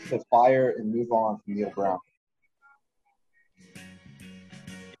 to fire and move on from Neil Brown?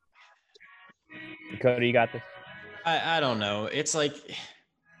 Dakota, you got this? I don't know. It's like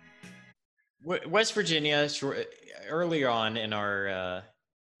West Virginia earlier on in our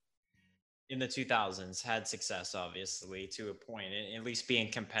in the 2000s had success, obviously, to a point, at least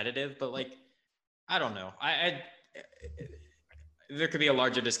being competitive. But like, I don't know. There could be a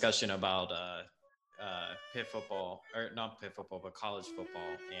larger discussion about Pitt football, or not Pitt football, but college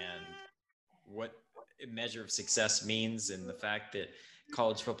football, and what a measure of success means, and the fact that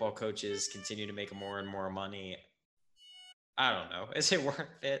college football coaches continue to make more and more money. I don't know. Is it worth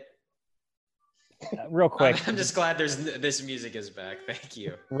it? Real quick, I'm just glad this music is back. Thank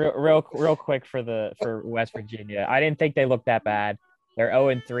you. Real quick for West Virginia. I didn't think they looked that bad. They're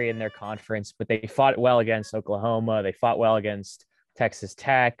 0-3 in their conference, but they fought well against Oklahoma. They fought well against Texas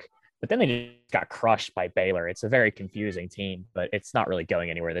Tech, but then they just got crushed by Baylor. It's a very confusing team, but it's not really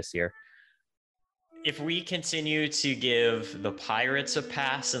going anywhere this year. If we continue to give the Pirates a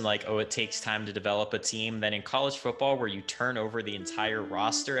pass and it takes time to develop a team, then in college football, where you turn over the entire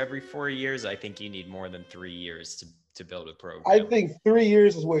roster every 4 years, I think you need more than 3 years to build a program. I think 3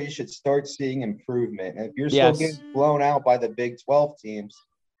 years is where you should start seeing improvement. And if you're still getting blown out by the Big 12 teams,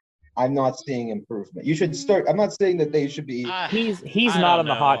 I'm not seeing improvement. You should start. I'm not saying that they should be. He's not on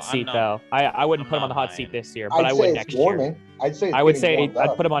the hot seat though. I wouldn't put him on the hot seat this year, but I would next year.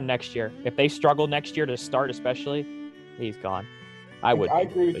 I'd put him on next year. If they struggle next year to start, especially, he's gone. I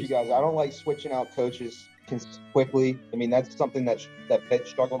agree with you guys. I don't like switching out coaches quickly. I mean, that's something that Pitt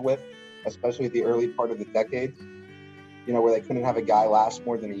struggled with, especially at the early part of the decade. Where they couldn't have a guy last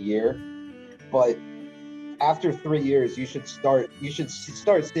more than a year. But after 3 years, you should start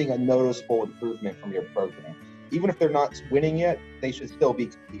seeing a noticeable improvement from your program. Even if they're not winning yet, they should still be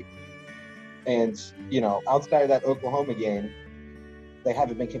competing. And, outside of that Oklahoma game, they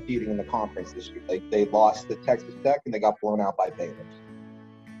haven't been competing in the conference this year. They lost to Texas Tech and they got blown out by Baylor.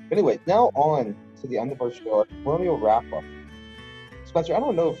 Anyway, now on to the end of our show, our Colonial wrap-up. Spencer, I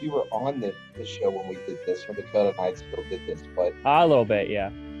don't know if you were on the show when we did this, or Dakota and I still did this, but... A little bit,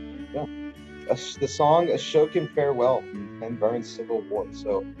 yeah. Yeah. The song Ashokan Farewell from Ken Burns' Civil War.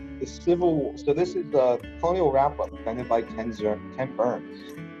 So this is the Colonial wrap-up presented by Ken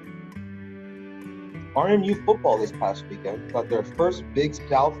Burns. RMU football this past weekend got their first Big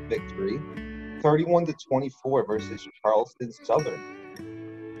South victory, 31-24 versus Charleston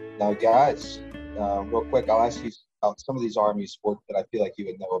Southern. Now, guys, real quick, I'll ask you about some of these RMU sports that I feel like you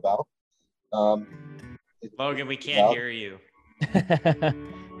would know about. Logan, we can't hear you.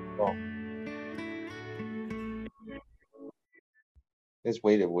 Well, just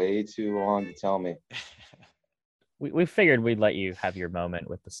waited way too long to tell me. We figured we'd let you have your moment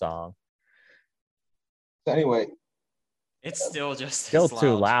with the song. So anyway, it's still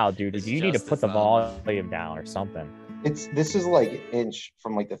too loud, dude. You need to put the volume down or something. This is like an inch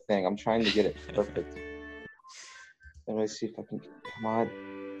from the thing. I'm trying to get it perfect. Let me see if I can. Come on.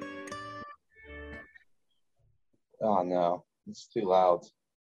 Oh no, it's too loud.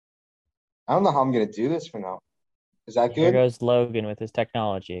 I don't know how I'm gonna do this for now. Is that good? Here goes Logan with his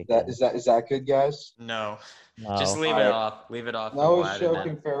technology. Is that good, guys? No. Just leave it off. Leave it off. No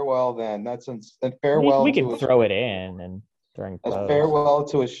Ashokan Farewell then. That's a farewell. We can throw it in and during a farewell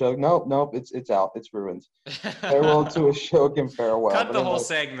to Ashokan. Nope. It's out. It's ruined. Farewell to Ashokan Farewell. Cut the whole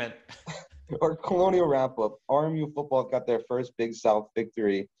segment. Our Colonial wrap-up. RMU football got their first Big South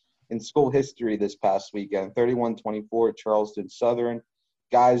victory in school history this past weekend. 31-24 Charleston Southern.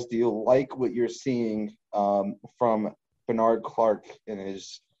 Guys, do you like what you're seeing from Bernard Clark in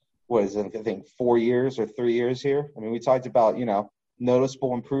his, 4 years or 3 years here? I mean, we talked about,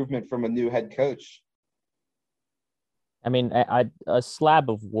 noticeable improvement from a new head coach. I mean, a slab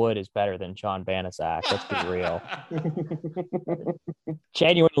of wood is better than John Banasac. Let's be real.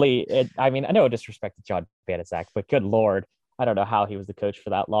 Genuinely, I know disrespect to John Banasac, but good Lord. I don't know how he was the coach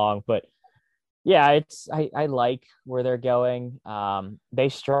for that long, but yeah, I like where they're going. They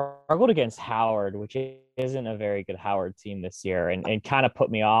struggled against Howard, which isn't a very good Howard team this year, and kind of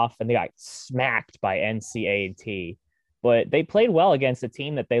put me off. And they got smacked by NCAA, but they played well against a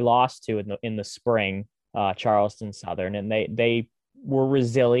team that they lost to in the spring, Charleston Southern, and they were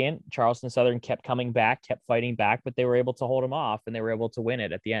resilient. Charleston Southern kept coming back, kept fighting back, but they were able to hold them off, and they were able to win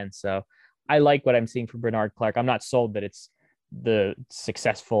it at the end. So I like what I'm seeing from Bernard Clark. I'm not sold that it's going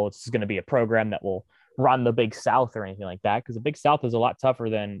to be a program that will run the Big South or anything like that, because the Big South is a lot tougher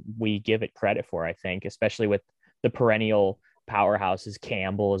than we give it credit for, I think, especially with the perennial powerhouses.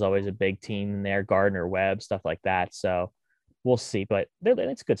 Campbell is always a big team in there, Gardner Webb, stuff like that. So we'll see, but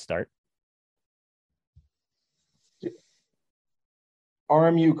it's a good start.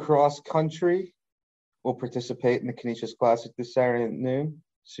 RMU cross country will participate in the Canisius Classic this Saturday at noon.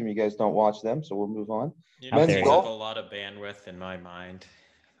 Assume you guys don't watch them, so we'll move on. You know, takes up a lot of bandwidth in my mind.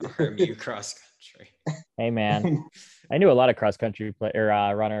 RMU cross country. Hey man, I knew a lot of cross country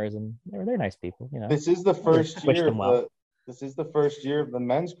runners, and they're nice people. You know, this is the first year of the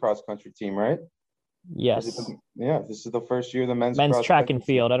men's cross country team, right? Yes. This is the first year of the men's track and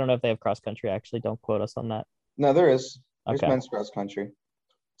field. Team. I don't know if they have cross country. Actually, don't quote us on that. No, there is. There's men's cross country.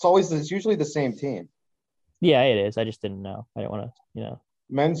 It's usually the same team. Yeah, it is. I just didn't know. I didn't want to, you know.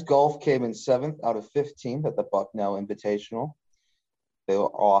 Men's golf came in 7th out of 15 at the Bucknell Invitational. They were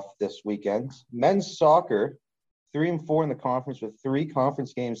off this weekend. Men's soccer, 3-4 in the conference with 3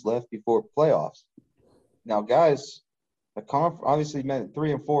 conference games left before playoffs. Now, guys, obviously, men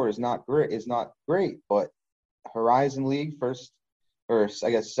 3-4 is not great, but Horizon League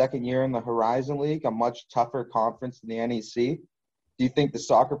second year in the Horizon League, a much tougher conference than the NEC. Do you think the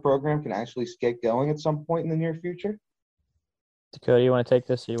soccer program can actually get going at some point in the near future? Dakota, you want to take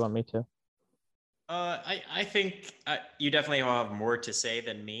this, or you want me to? I think you definitely will have more to say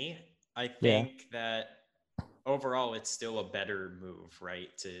than me. I think that overall, it's still a better move, right?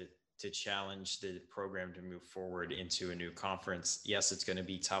 To challenge the program to move forward into a new conference. Yes, it's going to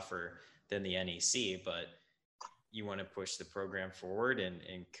be tougher than the NEC, but you want to push the program forward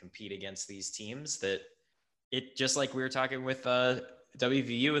and compete against these teams that just like we were talking with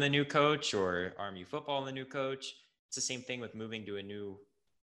WVU and the new coach, or RMU football and the new coach. It's the same thing with moving to a new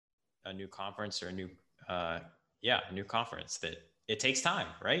conference, or a new conference, that it takes time,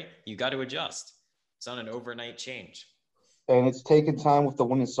 right? You got to adjust. It's not an overnight change. And it's taken time with the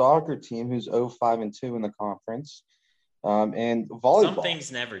women's soccer team, who's 0-5-2 in the conference. And volleyball. Some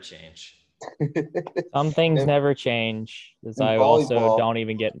things never change. Some things never change. Because I also don't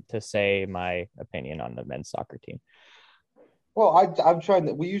even get to say my opinion on the men's soccer team. Well, I'm trying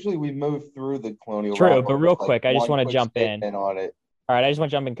to. We move through the Colonial. True, but real quick, I just want to jump in on it. All right, I just want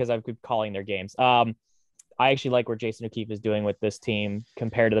to jump in because I've been calling their games. I actually like where Jason O'Keefe is doing with this team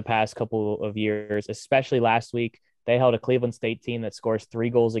compared to the past couple of years, especially last week. They held a Cleveland State team that scores 3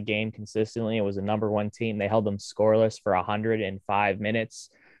 goals a game consistently. It was a number 1 team. They held them scoreless for 105 minutes.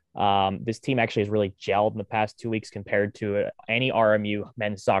 This team actually has really gelled in the past 2 weeks compared to any RMU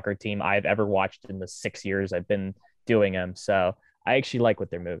men's soccer team I've ever watched in the 6 years I've been doing them. So I actually like what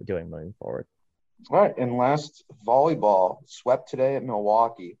they're doing moving forward. All right. And last, volleyball swept today at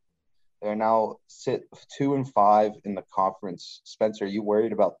Milwaukee. They're now sit 2-5 in the conference. Spencer, are you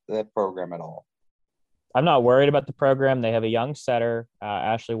worried about that program at all? I'm not worried about the program. They have a young setter,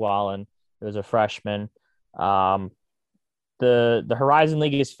 Ashley Wallen, who's a freshman. The Horizon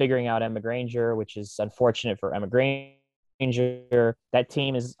League is figuring out Emma Granger, which is unfortunate for Emma Granger. That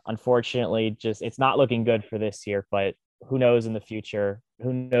team is unfortunately it's not looking good for this year, but who knows in the future?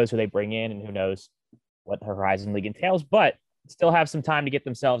 Who knows who they bring in, and who knows what the Horizon League entails, but still have some time to get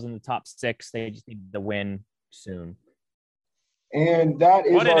themselves in the top 6. They just need to win soon. And that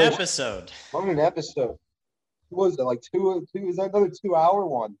is what an episode. What an episode. What was it, like two? Is that another 2-hour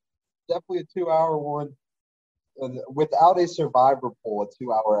one? Definitely a 2-hour one. Without a Survivor poll, a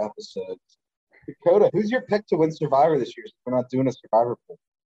 2-hour episode. Dakota, who's your pick to win Survivor this year? We're not doing a Survivor poll.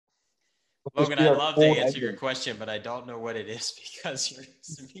 Logan, I'd love to answer your question, but I don't know what it is because your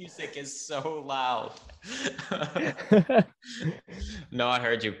music is so loud. No, I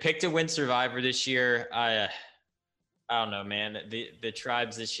heard you. Pick to win Survivor this year. I don't know, man. The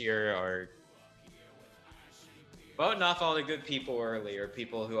tribes this year are voting off all the good people early, or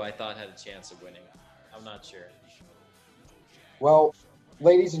people who I thought had a chance of winning. I'm not sure. Well,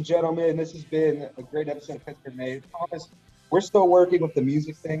 ladies and gentlemen, this has been a great episode of Pittsburgh Made. Thomas, we're still working with the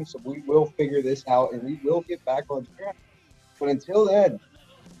music thing, so we will figure this out, and we will get back on track. But until then,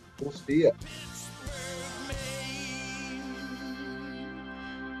 we'll see you.